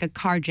Nairobi, like a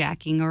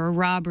carjacking or a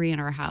robbery in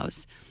our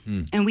house.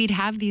 And we'd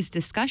have these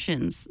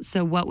discussions.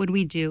 So what would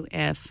we do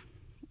if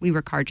we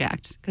were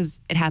carjacked?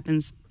 Because it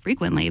happens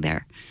frequently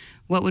there.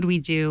 What would we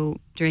do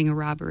during a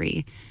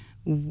robbery?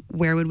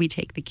 Where would we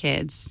take the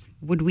kids?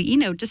 Would we,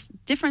 just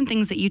different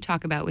things that you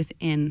talk about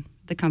within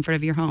the comfort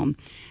of your home.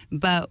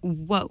 But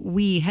what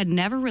we had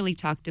never really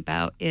talked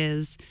about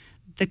is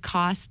the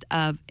cost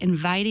of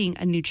inviting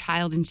a new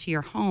child into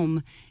your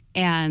home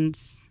and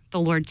the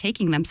Lord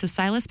taking them. So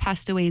Silas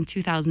passed away in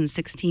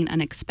 2016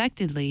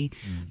 unexpectedly.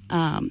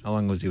 How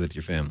long was he with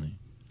your family?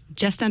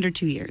 Just under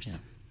 2 years.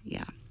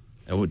 Yeah.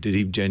 Oh, did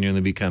he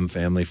genuinely become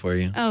family for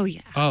you? Oh,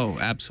 yeah. Oh,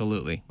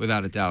 absolutely,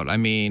 without a doubt. I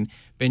mean,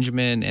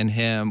 Benjamin and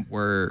him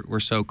were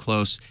so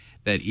close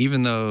that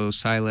even though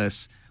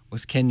Silas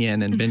was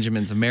Kenyan and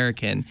Benjamin's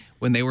American,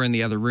 when they were in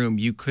the other room,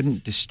 you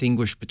couldn't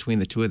distinguish between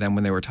the two of them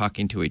when they were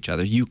talking to each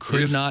other. You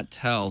could not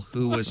tell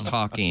who was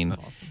talking.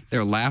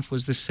 Their laugh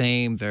was the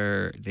same.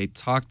 They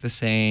talked the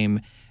same.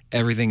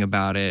 Everything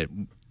about it.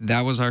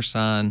 That was our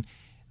son.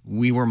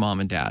 We were mom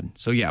and dad.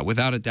 So yeah,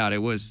 without a doubt, it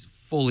was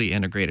fully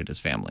integrated as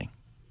family.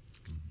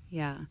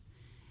 Yeah.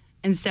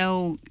 And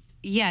so,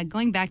 yeah,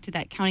 going back to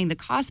that counting the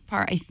cost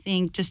part, I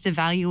think just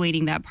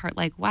evaluating that part,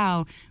 like,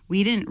 wow,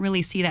 we didn't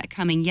really see that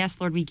coming. Yes,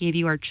 Lord, we gave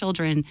you our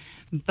children,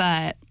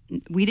 but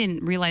we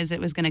didn't realize it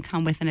was going to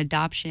come with an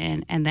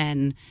adoption. And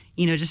then,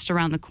 just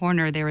around the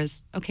corner, there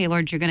was, okay,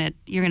 Lord, you're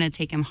gonna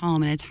take him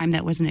home in a time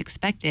that wasn't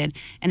expected.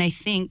 And I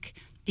think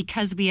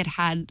because we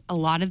had a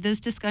lot of those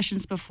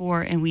discussions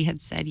before, and we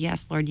had said,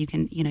 yes, Lord, you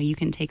can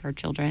take our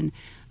children.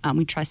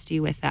 We trust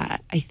you with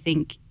that. I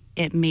think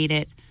it made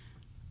it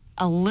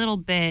a little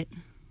bit.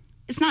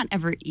 It's not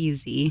ever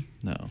easy.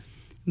 No.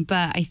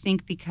 But I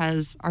think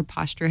because our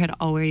posture had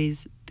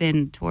always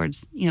been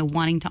towards,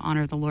 wanting to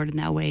honor the Lord in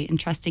that way and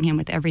trusting him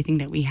with everything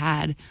that we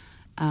had,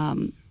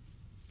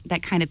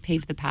 that kind of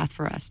paved the path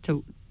for us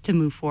to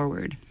move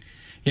forward.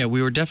 Yeah,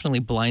 we were definitely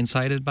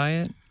blindsided by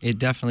it. It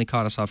definitely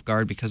caught us off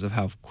guard because of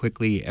how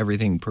quickly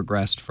everything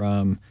progressed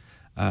from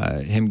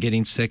him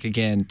getting sick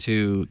again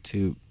to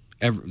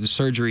the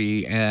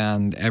surgery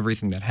and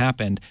everything that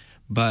happened.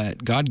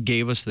 But God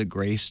gave us the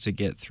grace to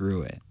get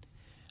through it.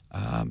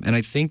 And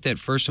I think that,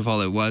 first of all,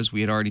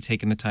 we had already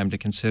taken the time to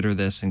consider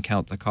this and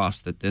count the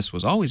cost, that this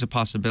was always a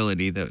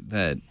possibility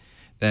that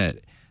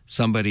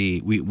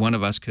one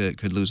of us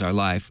could lose our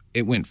life.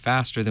 It went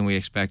faster than we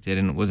expected,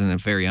 and it was in a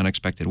very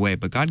unexpected way.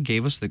 But God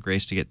gave us the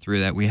grace to get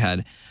through that. We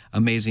had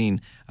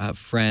amazing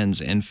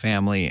friends and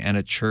family and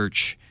a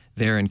church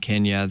there in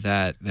Kenya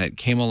that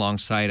came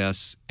alongside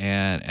us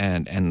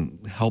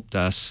and helped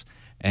us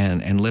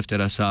and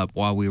lifted us up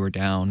while we were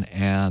down.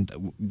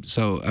 And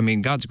so, I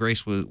mean, God's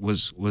grace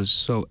was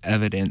so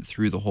evident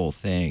through the whole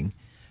thing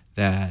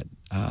that,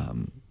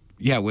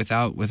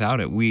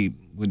 without it, we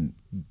would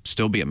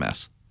still be a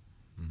mess.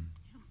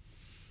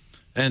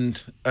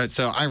 And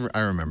so I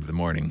remember the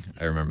morning.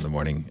 I remember the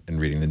morning and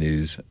reading the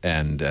news,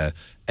 and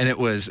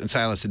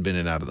Silas had been in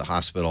and out of the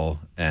hospital,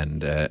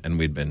 and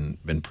we'd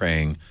been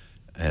praying,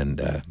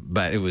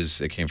 but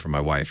it came from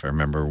my wife. I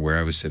remember where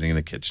I was sitting in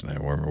the kitchen. I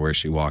remember where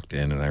she walked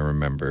in, and I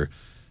remember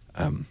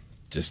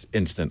just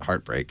instant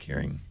heartbreak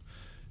hearing,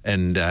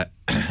 and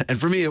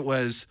for me it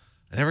was,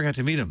 I never got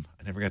to meet him.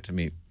 I never got to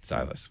meet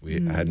Silas. I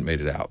hadn't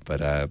made it out,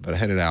 but I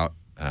headed out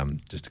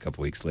just a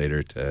couple weeks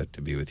later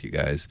to be with you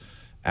guys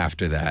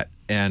after that.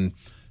 And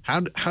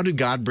how did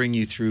God bring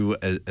you through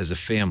as a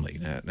family?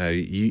 Now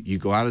you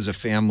go out as a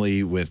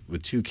family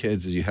with 2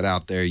 kids as you head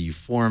out there. You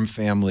form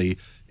family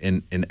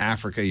in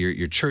Africa,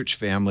 your church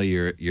family,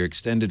 your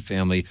extended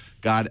family.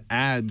 God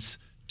adds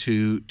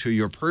to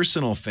your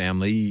personal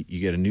family.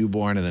 You get a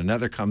newborn, and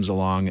another comes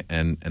along,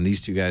 and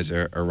these 2 guys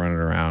are running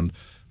around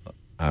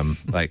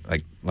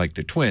like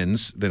they're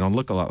twins. They don't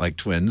look a lot like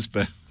twins,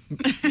 but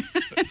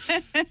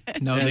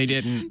no, they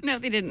didn't. No,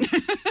 they didn't.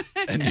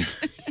 And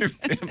your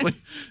family,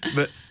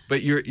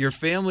 but your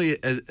family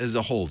as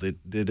a whole,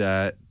 did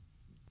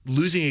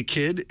losing a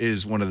kid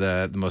is one of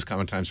the most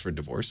common times for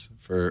divorce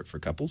for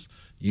couples.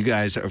 You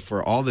guys,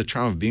 for all the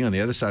trauma of being on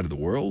the other side of the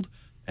world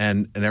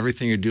and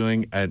everything you're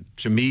doing,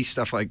 to me,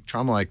 stuff like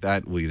trauma like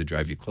that will either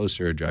drive you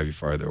closer or drive you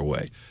farther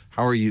away.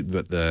 How are you?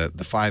 The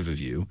 5 of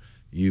you,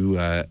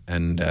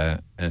 and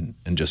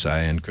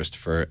Josiah and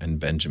Christopher and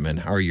Benjamin,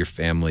 how are your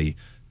family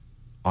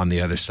on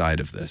the other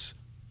side of this?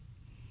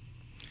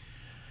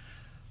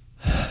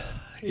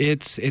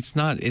 It's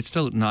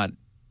still not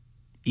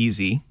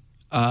easy.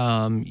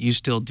 You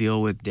still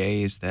deal with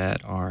days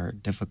that are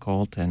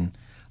difficult, and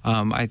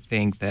I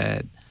think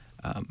that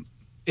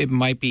it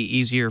might be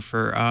easier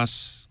for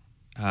us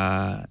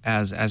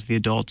as the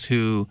adults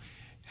who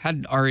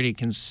had already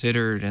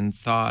considered and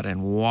thought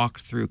and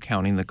walked through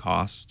counting the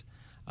cost.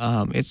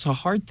 It's a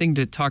hard thing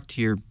to talk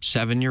to your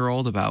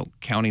 7-year-old about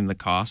counting the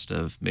cost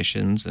of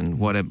missions and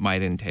what it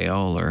might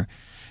entail,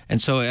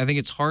 and so I think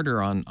it's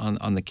harder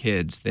on the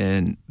kids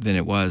than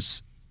it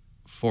was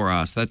for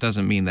us. That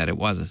doesn't mean that it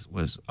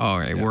was all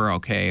right. Yeah. We're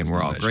okay and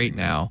we're all great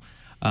now,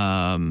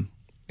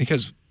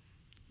 because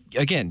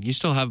again, you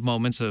still have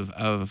moments of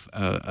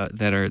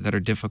that are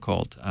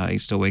difficult. You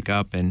still wake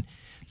up and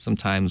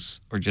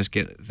sometimes, or just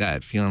get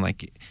that feeling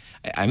like.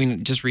 I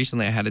mean, just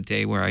recently I had a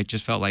day where I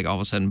just felt like all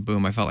of a sudden,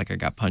 boom, I felt like I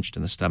got punched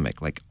in the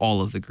stomach, like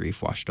all of the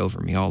grief washed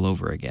over me all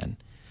over again.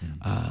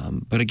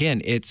 But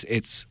again,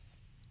 it's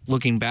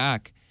looking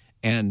back,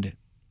 and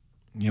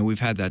we've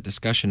had that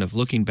discussion of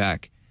looking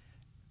back,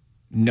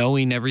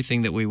 knowing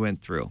everything that we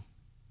went through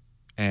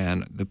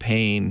and the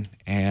pain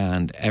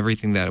and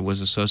everything that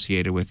was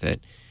associated with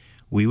it.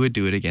 We would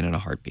do it again in a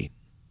heartbeat.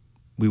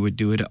 We would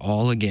do it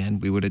all again.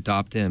 We would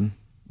adopt him,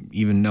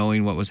 even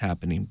knowing what was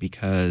happening,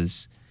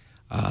 because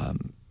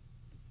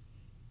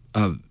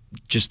of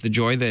just the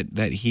joy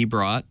that he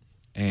brought,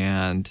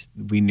 and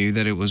we knew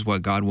that it was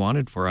what God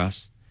wanted for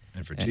us.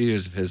 And for 2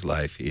 years of his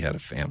life, he had a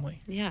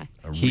family. Yeah.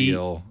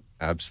 Real,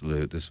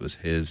 absolute, this was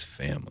his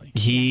family.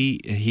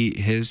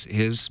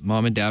 His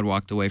mom and dad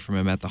walked away from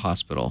him at the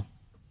hospital.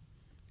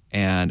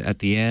 And at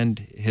the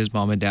end, his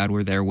mom and dad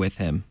were there with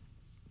him.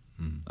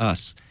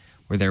 Us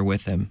were there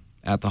with him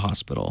at the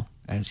hospital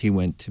as he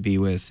went to be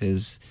with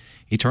his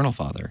eternal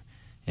Father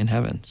in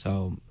heaven.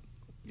 So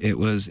it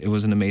was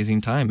an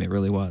amazing time. It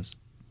really was.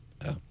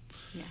 Yeah.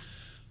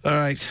 All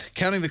right,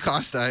 counting the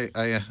cost.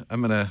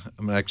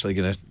 I'm actually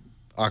gonna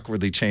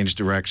awkwardly change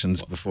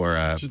directions before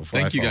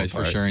thank you guys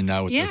for sharing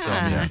that with us,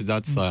 because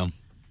that's I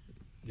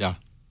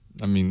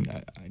mean,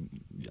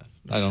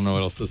 I don't know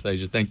what else to say.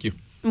 Just thank you.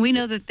 We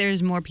know that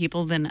there's more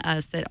people than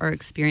us that are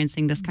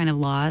experiencing this kind of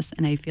loss,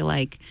 and I feel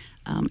like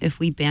if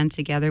we band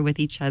together with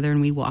each other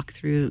and we walk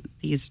through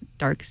these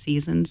dark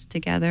seasons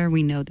together,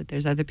 we know that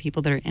there's other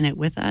people that are in it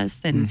with us.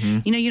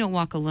 Then you don't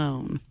walk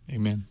alone.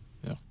 Amen.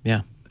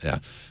 Yeah. Yeah,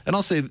 and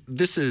I'll say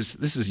this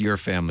is your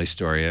family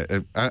story.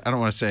 I don't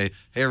want to say,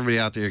 hey, everybody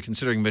out there,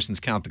 considering missions,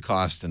 count the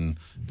cost, and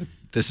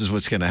this is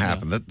what's going to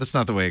happen. That's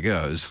not the way it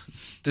goes.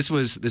 This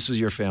was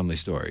your family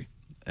story,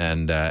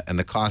 and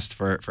the cost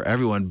for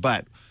everyone.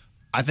 But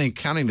I think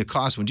counting the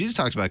cost, when Jesus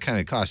talks about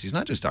counting the cost, he's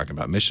not just talking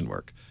about mission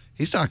work.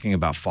 He's talking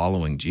about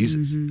following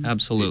Jesus.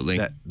 Absolutely.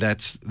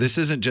 This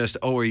isn't just,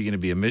 oh, are you going to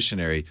be a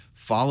missionary?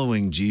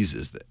 Following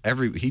Jesus.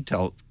 He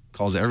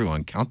calls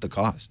everyone, count the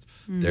cost.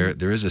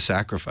 There is a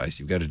sacrifice.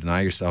 You've got to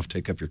deny yourself,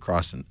 take up your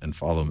cross, and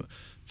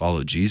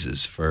follow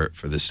Jesus for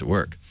this to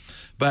work.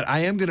 But I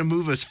am going to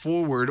move us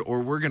forward, or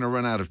we're going to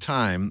run out of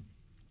time.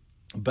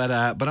 But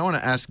I want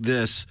to ask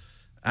this,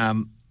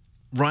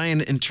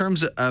 Ryan, in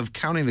terms of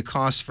counting the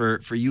cost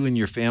for you and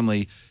your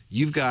family.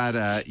 You've got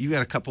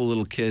a couple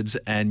little kids,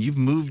 and you've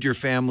moved your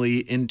family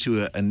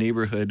into a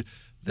neighborhood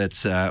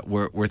that's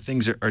where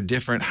things are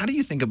different. How do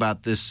you think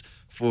about this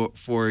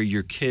for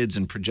your kids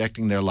and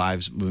projecting their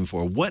lives moving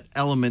forward? What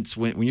elements,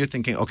 when you're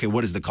thinking, okay,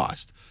 what is the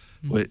cost?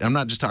 I'm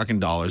not just talking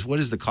dollars. What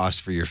is the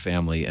cost for your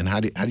family, and how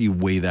do you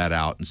weigh that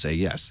out and say,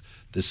 yes,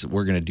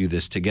 we're going to do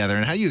this together?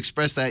 And how do you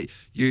express that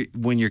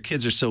when your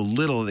kids are so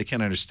little they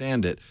can't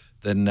understand it?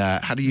 Then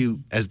how do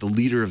you, as the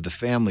leader of the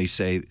family,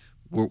 say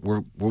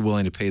we're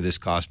willing to pay this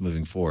cost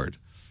moving forward?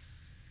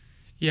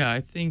 Yeah,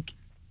 I think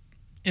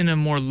in a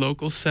more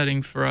local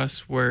setting for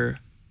us, where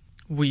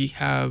we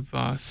have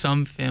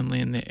some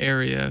family in the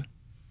area,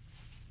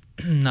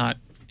 not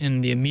in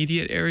the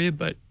immediate area,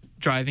 but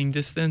driving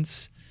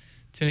distance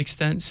to an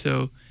extent.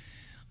 So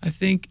I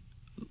think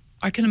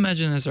I can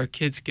imagine as our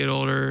kids get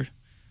older,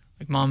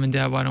 like, mom and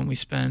dad, why don't we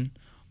spend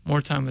more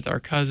time with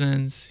our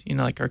cousins?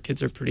 Like, our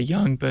kids are pretty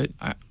young, but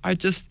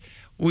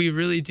we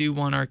really do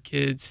want our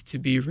kids to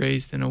be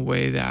raised in a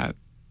way that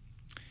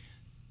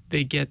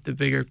they get the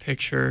bigger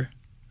picture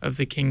of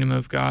the kingdom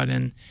of God.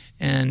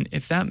 And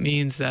if that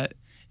means that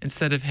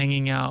instead of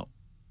hanging out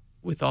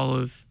with all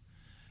of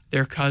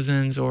their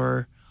cousins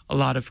or a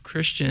lot of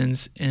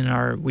Christians in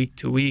our week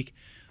to week,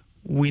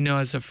 we know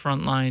as a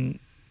frontline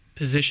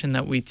position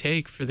that we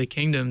take for the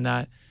kingdom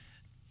that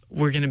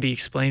we're going to be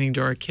explaining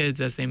to our kids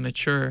as they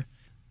mature,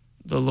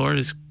 the Lord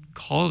has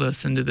called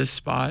us into this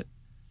spot,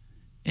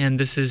 and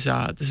this is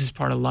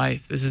part of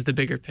life. This is the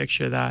bigger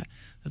picture that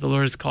the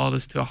Lord has called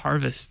us to a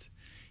harvest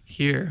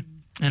here.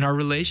 And our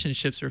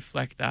relationships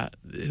reflect that.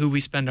 Who we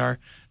spend our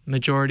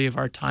majority of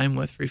our time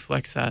with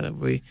reflects that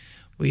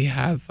we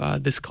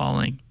have this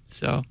calling.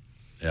 So,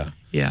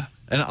 yeah.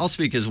 And I'll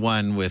speak as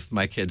one with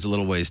my kids a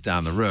little ways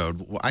down the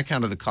road. I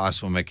counted the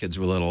cost when my kids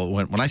were little.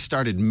 When I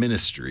started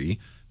ministry,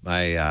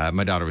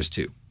 my daughter was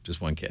 2,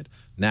 just one kid.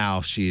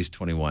 Now she's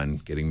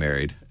 21, getting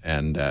married,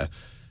 and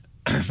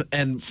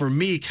for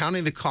me,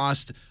 counting the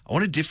cost, I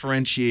want to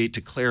differentiate,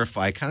 to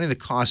clarify. Counting the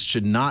cost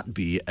should not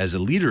be, as a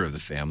leader of the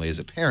family, as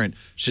a parent,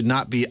 should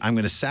not be, I'm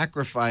going to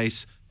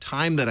sacrifice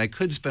time that I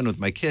could spend with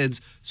my kids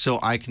so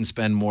I can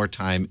spend more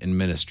time in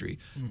ministry,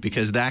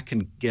 because that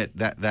can get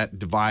that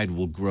divide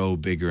will grow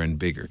bigger and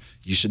bigger.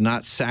 You should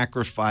not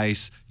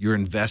sacrifice your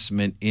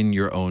investment in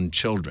your own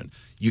children.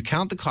 You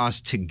count the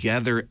cost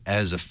together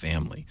as a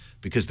family,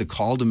 because the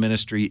call to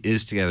ministry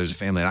is together as a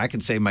family. And I can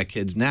say my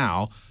kids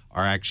now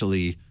are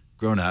actually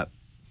grown up.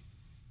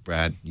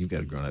 Brad, you've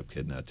got a grown up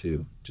kid now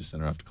too. Just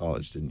sent her off to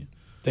college, didn't you?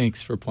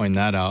 Thanks for pointing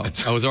that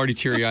out. I was already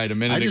teary-eyed a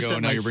minute ago,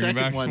 and now you're bringing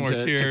back some more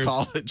tears. To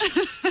college.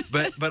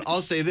 But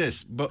I'll say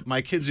this, but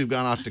my kids who've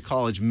gone off to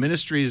college,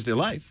 ministry is their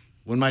life.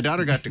 When my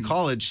daughter got to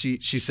college,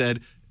 she said,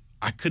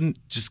 I couldn't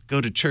just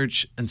go to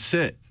church and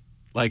sit.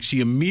 Like, she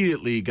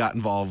immediately got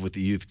involved with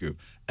the youth group.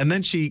 And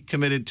then she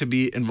committed to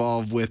be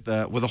involved with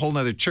a whole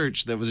nother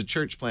church that was a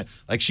church plant.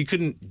 Like, she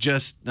couldn't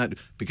just, not,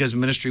 because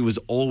ministry was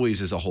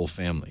always as a whole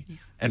family. Yeah.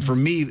 And for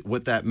me,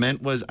 what that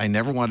meant was I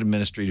never wanted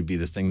ministry to be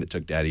the thing that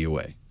took daddy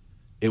away.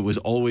 It was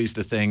always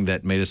the thing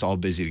that made us all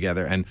busy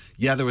together. And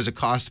yeah, there was a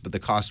cost, but the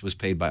cost was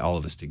paid by all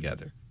of us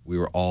together. We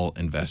were all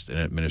invested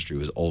in it. Ministry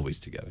was always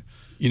together.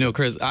 You know,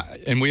 Chris,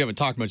 and we haven't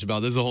talked much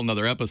about this, is a whole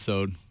nother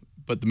episode,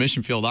 but the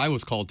mission field I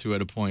was called to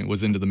at a point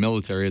was into the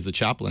military as a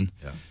chaplain.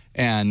 Yeah.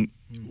 And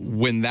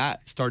when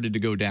that started to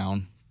go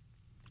down,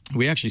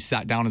 we actually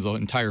sat down as an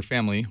entire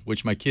family,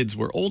 which my kids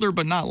were older,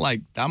 but not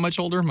like that much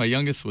older. My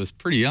youngest was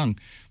pretty young.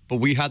 But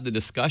we had the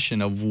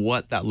discussion of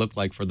what that looked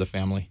like for the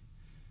family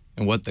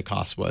and what the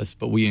cost was.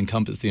 But we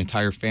encompassed the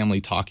entire family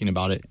talking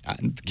about it.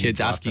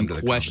 Kids asking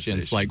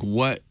questions, like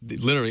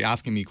literally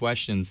asking me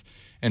questions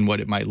and what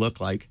it might look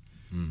like.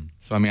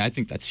 So, I mean, I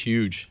think that's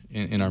huge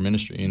in our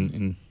ministry.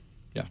 And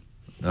yeah.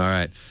 All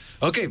right.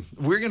 Okay,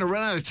 we're going to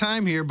run out of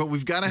time here, but we're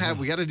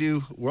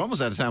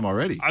almost out of time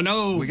already. I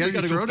know. We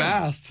got to go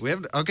fast.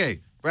 Okay,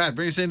 Brad,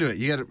 bring us into it.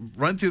 You got to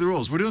run through the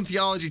rules. We're doing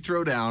Theology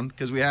Throwdown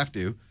because we have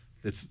to.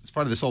 It's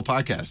part of this whole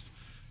podcast.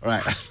 All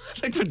right. I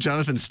think when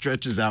Jonathan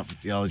stretches out for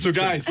theology. So,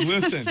 guys,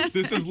 listen.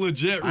 This is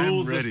legit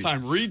rules this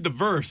time. Read the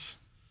verse.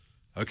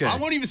 Okay. I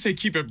won't even say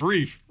keep it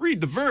brief. Read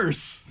the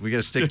verse. We got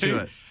to stick to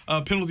it.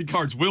 penalty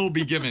cards will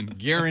be given.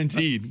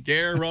 Guaranteed.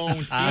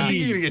 Guaranteed. I think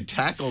you're going to get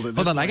tackled at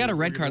this Hold on, I point. got a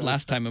red card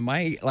last time. Am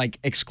I like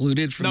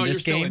excluded from No, you're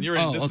this still game? in. You're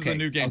in. Oh, This is okay. a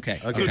new game. Okay.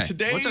 So okay. What's our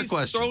today's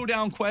question?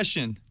 throwdown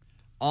question: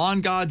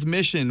 on God's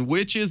mission,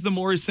 which is the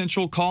more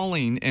essential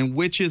calling and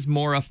which is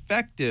more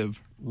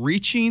effective?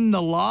 Reaching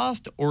the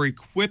lost or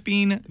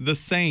equipping the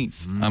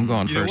saints? I'm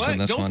going You know first what? on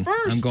this Go one.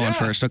 first, I'm going yeah.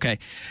 first. Okay.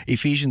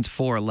 Ephesians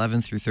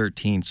 4:11 through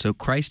 13. So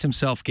Christ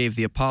himself gave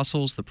the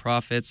apostles, the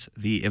prophets,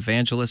 the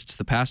evangelists,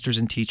 the pastors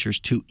and teachers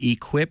to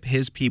equip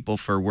his people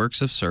for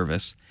works of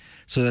service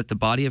so that the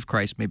body of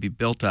Christ may be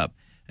built up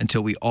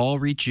until we all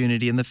reach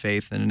unity in the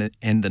faith and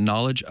the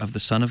knowledge of the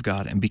Son of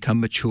God and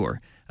become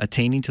mature,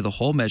 attaining to the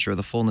whole measure of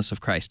the fullness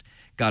of Christ.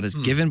 God has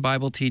given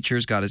Bible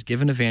teachers, God has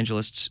given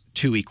evangelists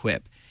to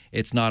equip.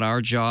 It's not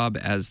our job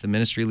as the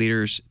ministry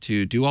leaders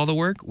to do all the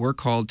work. We're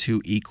called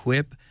to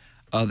equip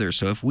others.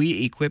 So if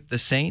we equip the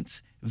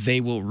saints,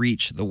 they will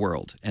reach the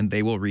world and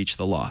they will reach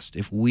the lost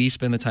if we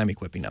spend the time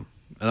equipping them.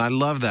 And I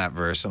love that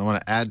verse. And I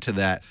want to add to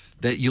that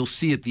you'll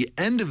see at the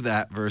end of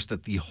that verse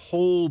that the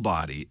whole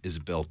body is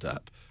built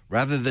up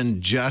rather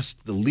than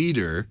just the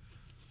leader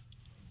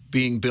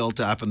being built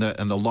up and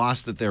the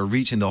loss that they're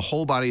reaching. The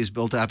whole body is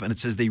built up, and it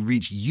says they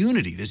reach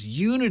unity. There's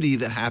unity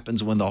that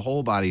happens when the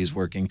whole body is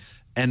working,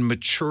 and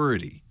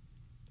maturity.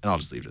 And I'll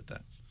just leave it at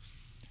that.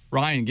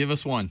 Ryan, give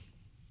us one.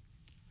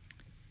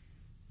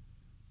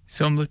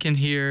 So I'm looking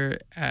here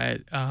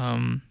at,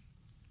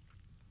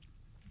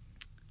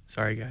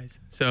 sorry guys.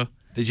 So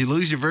Did you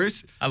lose your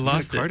verse? I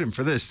lost I'm gonna card it. him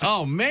for this.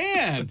 Oh,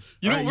 man.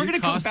 You know, All right, we're you going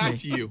to come cost back me.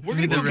 to you. We're You going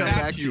to need come to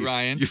back to you,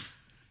 Ryan.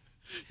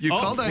 You Oh,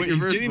 called out wait, your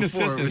he's verse getting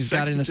before. It was assistance. He's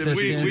got an second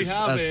Timothy.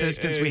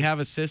 assistance. We have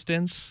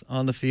Assistants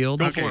on the field.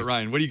 Go Okay. for it,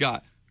 Ryan. What do you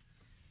got?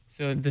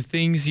 So the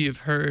things you've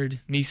heard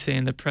me say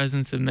in the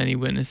presence of many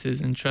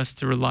witnesses, entrust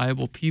to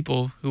reliable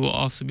people who will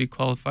also be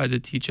qualified to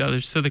teach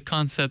others. So the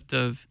concept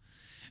of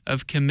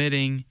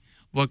committing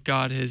what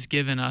God has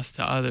given us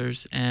to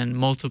others and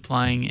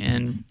multiplying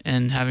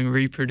and having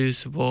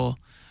reproducible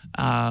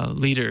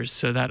leaders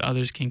so that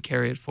others can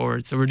carry it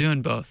forward. So we're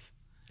doing both.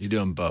 You're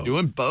doing both.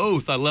 Doing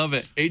both. I love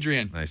it.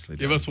 Adrian, Nicely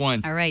give done. us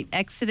one. All right,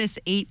 Exodus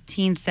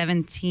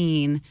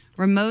 18:17,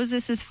 where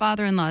Moses'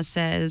 father-in-law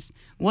says,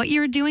 "What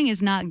you're doing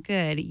is not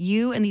good.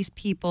 You and these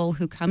people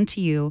who come to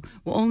you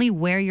will only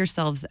wear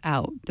yourselves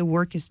out. The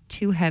work is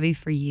too heavy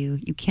for you.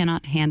 You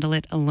cannot handle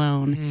it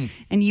alone."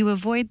 And you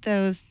avoid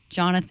those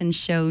Jonathan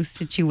Show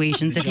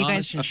situations. If you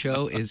guys Jonathan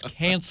show is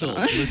canceled.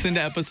 Listen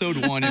to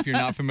episode 1 if you're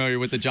not familiar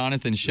with the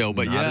Jonathan Show.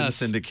 But Not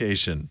yes, in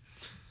syndication.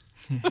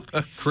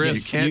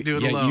 Chris. You can't do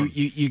it alone.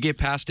 You get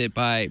past it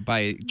by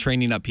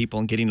training up people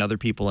and getting other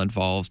people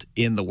involved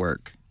in the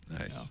work.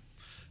 Nice.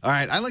 All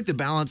right. I like the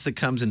balance that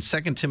comes in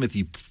 2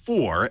 Timothy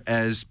 4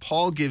 as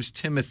Paul gives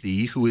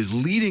Timothy, who is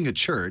leading a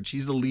church,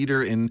 he's the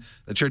leader in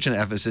the church in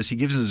Ephesus, he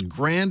gives him this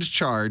grand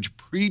charge,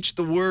 preach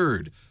the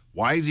word.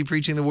 Why is he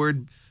preaching the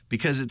word?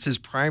 Because it's his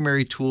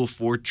primary tool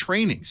for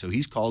training. So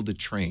he's called to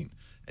train.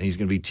 And he's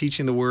going to be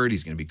teaching the word,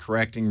 he's going to be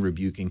correcting,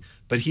 rebuking,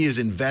 but he is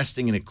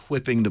investing in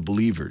equipping the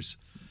believers.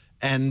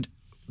 And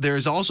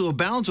there's also a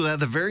balance with that.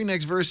 The very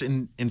next verse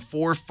in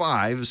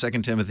 4:5 of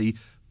 2 Timothy,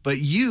 but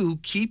you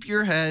keep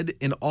your head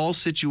in all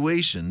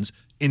situations,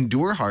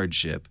 endure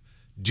hardship,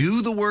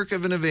 do the work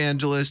of an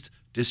evangelist,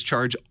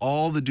 discharge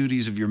all the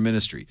duties of your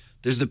ministry.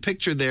 There's the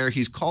picture there.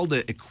 He's called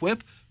to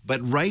equip, but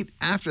right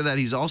after that,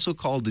 he's also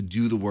called to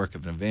do the work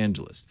of an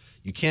evangelist.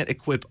 You can't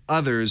equip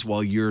others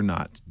while you're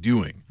not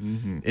doing.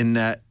 In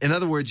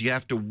other words, you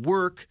have to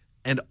work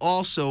and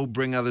also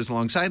bring others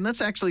alongside. And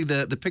that's actually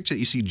the picture that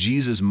you see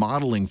Jesus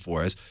modeling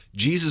for us.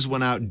 Jesus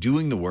went out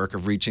doing the work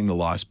of reaching the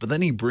lost, but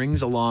then he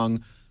brings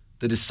along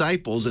the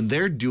disciples and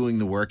they're doing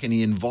the work and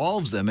he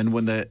involves them. And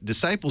when the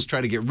disciples try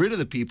to get rid of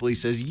the people, he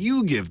says,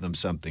 you give them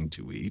something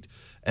to eat.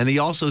 And he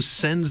also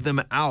sends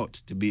them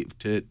out to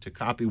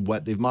copy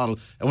what they've modeled.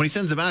 And when he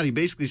sends them out, he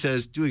basically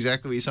says, do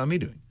exactly what you saw me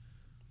doing.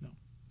 No.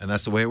 And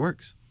that's the way it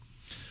works.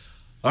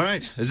 All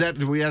right.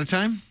 Are we out of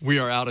time? We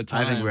are out of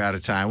time. I think we're out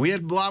of time. We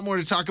had a lot more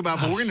to talk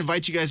about, but we're going to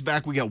invite you guys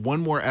back. We got one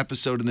more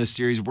episode in this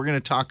series. We're going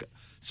to talk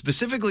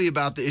specifically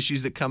about the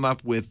issues that come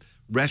up with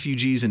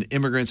refugees and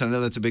immigrants. I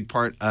know that's a big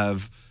part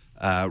of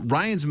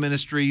Ryan's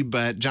ministry,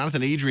 but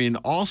Jonathan, Adrian,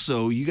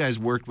 also, you guys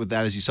worked with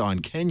that as you saw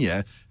in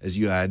Kenya, as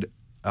you had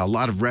a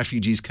lot of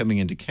refugees coming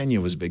into Kenya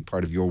was a big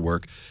part of your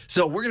work.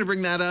 So we're going to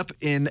bring that up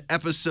in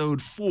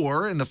episode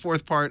 4 in the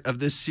fourth part of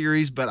this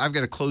series, but I've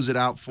got to close it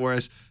out for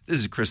us. This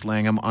is Chris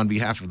Langham on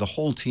behalf of the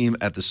whole team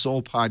at the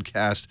Soul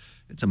Podcast.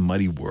 It's a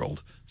muddy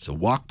world, so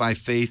walk by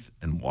faith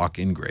and walk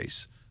in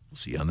grace. We'll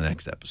see you on the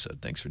next episode.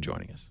 Thanks for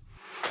joining us.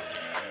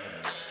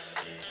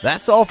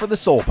 That's all for the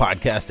Soul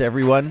Podcast,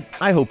 everyone.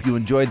 I hope you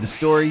enjoyed the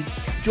story.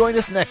 Join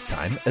us next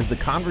time as the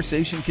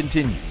conversation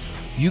continues.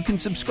 You can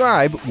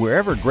subscribe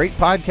wherever great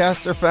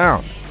podcasts are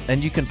found,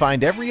 and you can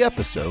find every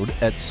episode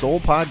at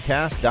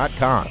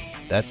soulepodcast.com.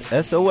 That's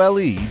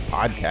SOLE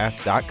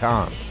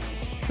podcast.com.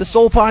 The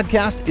Soul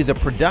Podcast is a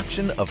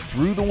production of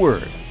Through the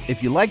Word.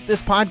 If you like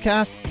this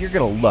podcast, you're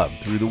going to love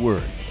Through the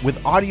Word,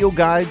 with audio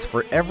guides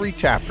for every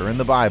chapter in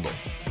the Bible.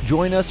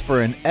 Join us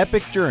for an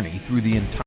epic journey through the entire